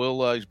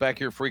 so he's back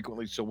here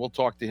frequently, so we'll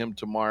talk to him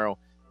tomorrow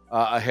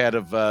ahead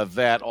of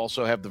that.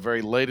 Also have the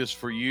very latest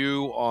for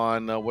you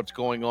on what's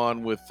going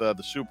on with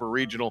the Super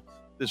Regional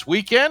this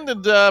weekend,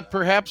 and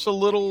perhaps a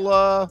little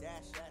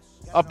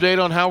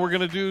update on how we're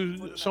going to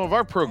do some of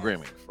our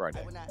programming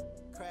Friday.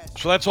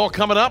 So that's all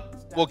coming up.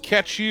 We'll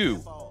catch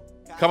you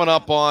coming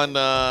up on,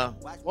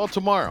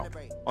 tomorrow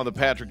on the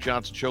Patrick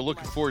Johnson Show.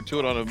 Looking forward to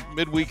it on a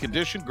midweek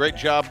edition. Great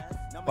job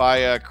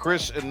by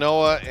Chris and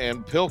Noah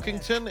and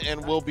Pilkington,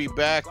 and we'll be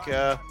back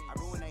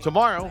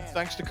tomorrow.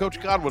 Thanks to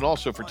Coach Godwin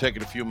also for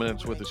taking a few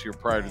minutes with us here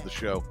prior to the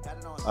show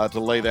to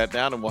lay that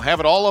down, and we'll have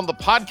it all on the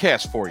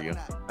podcast for you.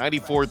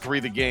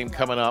 94.3 The Game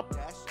coming up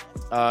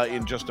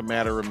in just a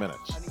matter of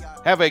minutes.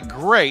 Have a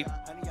great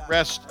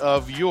rest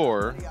of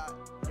your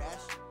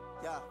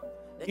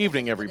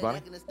evening,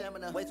 everybody.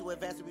 Way too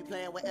advanced to be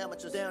playing with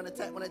amateurs. Down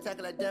attack when I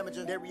tackle like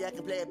damager. They react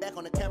and play it back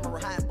on the camera.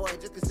 Hot boy,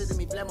 just consider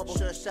me flammable.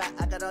 Sure shot,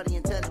 I got all the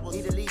intangibles.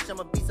 Need a leash, I'm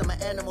a beast, I'm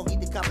an animal.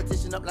 Heat the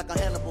competition up like a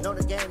Hannibal. Know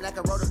the game like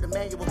I wrote up the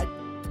manual.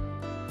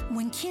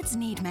 When kids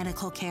need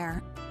medical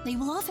care, they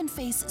will often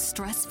face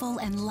stressful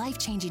and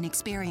life-changing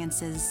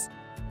experiences.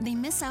 They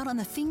miss out on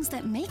the things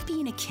that make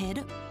being a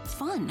kid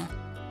fun.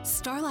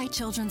 Starlight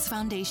Children's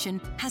Foundation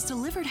has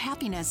delivered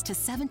happiness to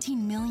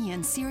 17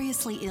 million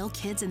seriously ill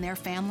kids and their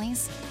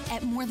families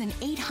at more than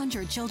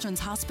 800 children's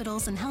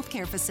hospitals and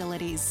healthcare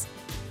facilities.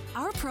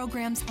 Our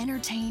programs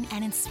entertain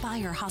and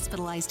inspire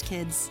hospitalized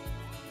kids.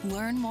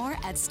 Learn more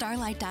at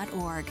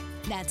starlight.org.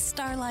 That's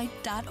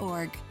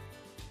starlight.org.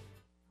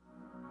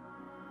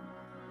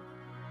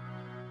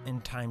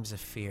 In times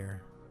of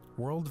fear,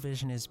 World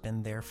Vision has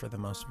been there for the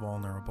most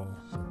vulnerable.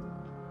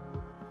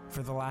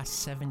 For the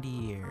last 70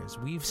 years,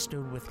 we've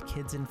stood with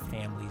kids and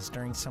families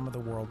during some of the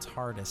world's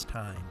hardest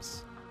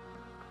times.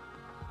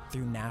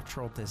 Through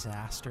natural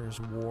disasters,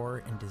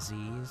 war, and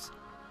disease,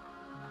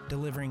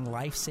 delivering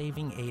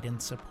life-saving aid and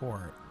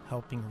support,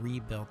 helping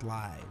rebuild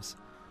lives,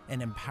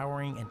 and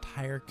empowering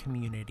entire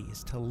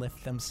communities to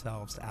lift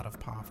themselves out of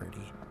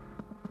poverty.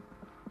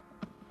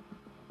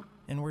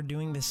 And we're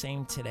doing the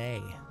same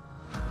today.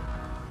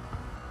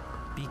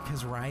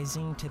 Because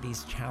rising to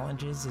these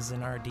challenges is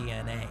in our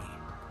DNA.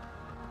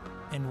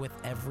 And with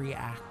every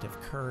act of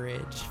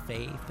courage,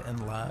 faith,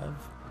 and love,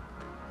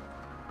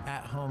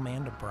 at home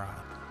and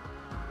abroad,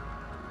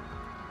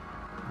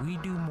 we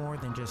do more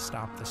than just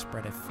stop the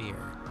spread of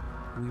fear.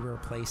 We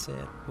replace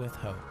it with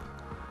hope.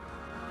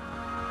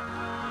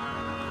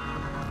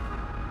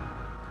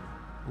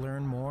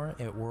 Learn more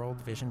at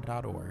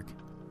worldvision.org.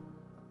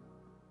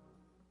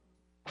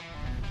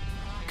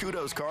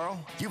 Kudos, Carl.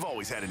 You've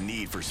always had a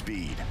need for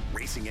speed.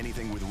 Racing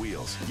anything with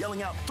wheels.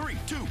 Yelling out 3,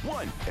 2,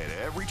 1 at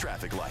every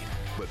traffic light.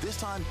 But this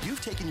time,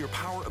 you've taken your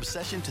power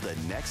obsession to the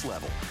next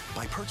level.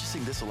 By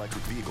purchasing this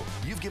electric vehicle,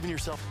 you've given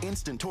yourself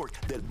instant torque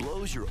that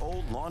blows your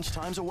old launch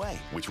times away,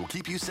 which will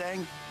keep you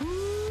saying,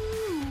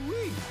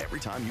 woo-wee, every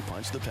time you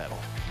punch the pedal.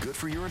 Good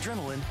for your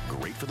adrenaline,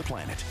 great for the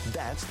planet.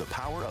 That's the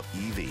power of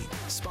EV.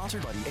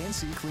 Sponsored by the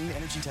NC Clean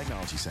Energy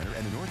Technology Center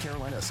and the North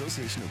Carolina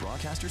Association of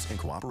Broadcasters in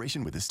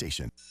cooperation with this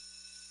station.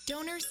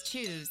 Donors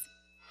choose.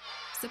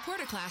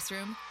 Support a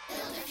classroom.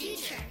 Build a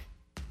future.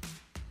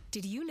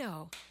 Did you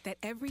know that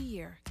every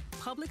year,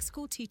 public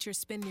school teachers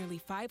spend nearly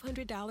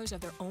 $500 of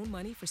their own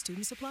money for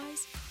student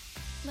supplies?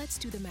 Let's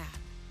do the math.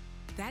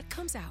 That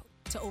comes out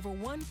to over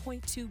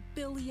 $1.2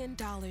 billion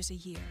a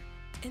year.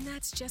 And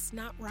that's just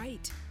not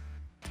right.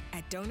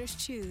 At Donors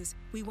Choose,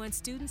 we want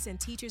students and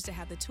teachers to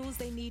have the tools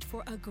they need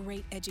for a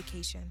great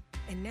education.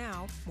 And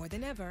now, more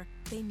than ever,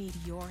 they need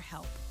your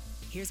help.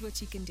 Here's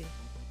what you can do.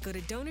 Go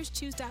to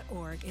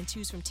DonorsChoose.org and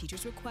choose from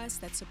teachers' requests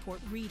that support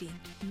reading,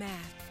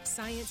 math,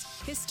 science,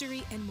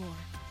 history, and more.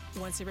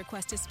 Once a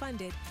request is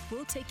funded,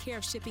 we'll take care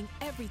of shipping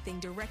everything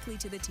directly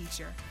to the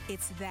teacher.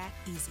 It's that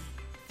easy.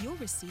 You'll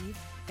receive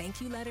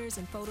thank you letters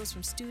and photos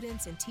from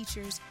students and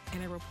teachers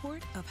and a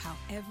report of how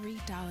every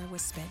dollar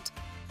was spent.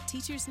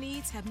 Teachers'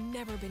 needs have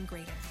never been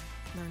greater.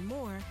 Learn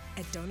more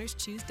at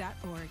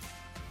DonorsChoose.org.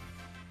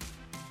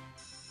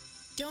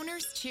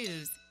 Donors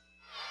Choose.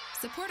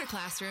 Support a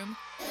classroom.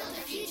 Build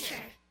a future.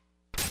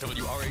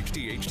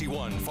 WRHD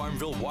HD1,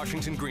 Farmville,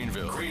 Washington,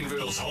 Greenville.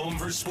 Greenville's home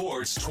for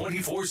sports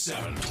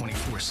 24/7.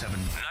 24/7.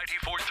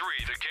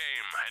 94.3 The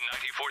Game and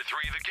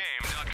 94.3thegame.com.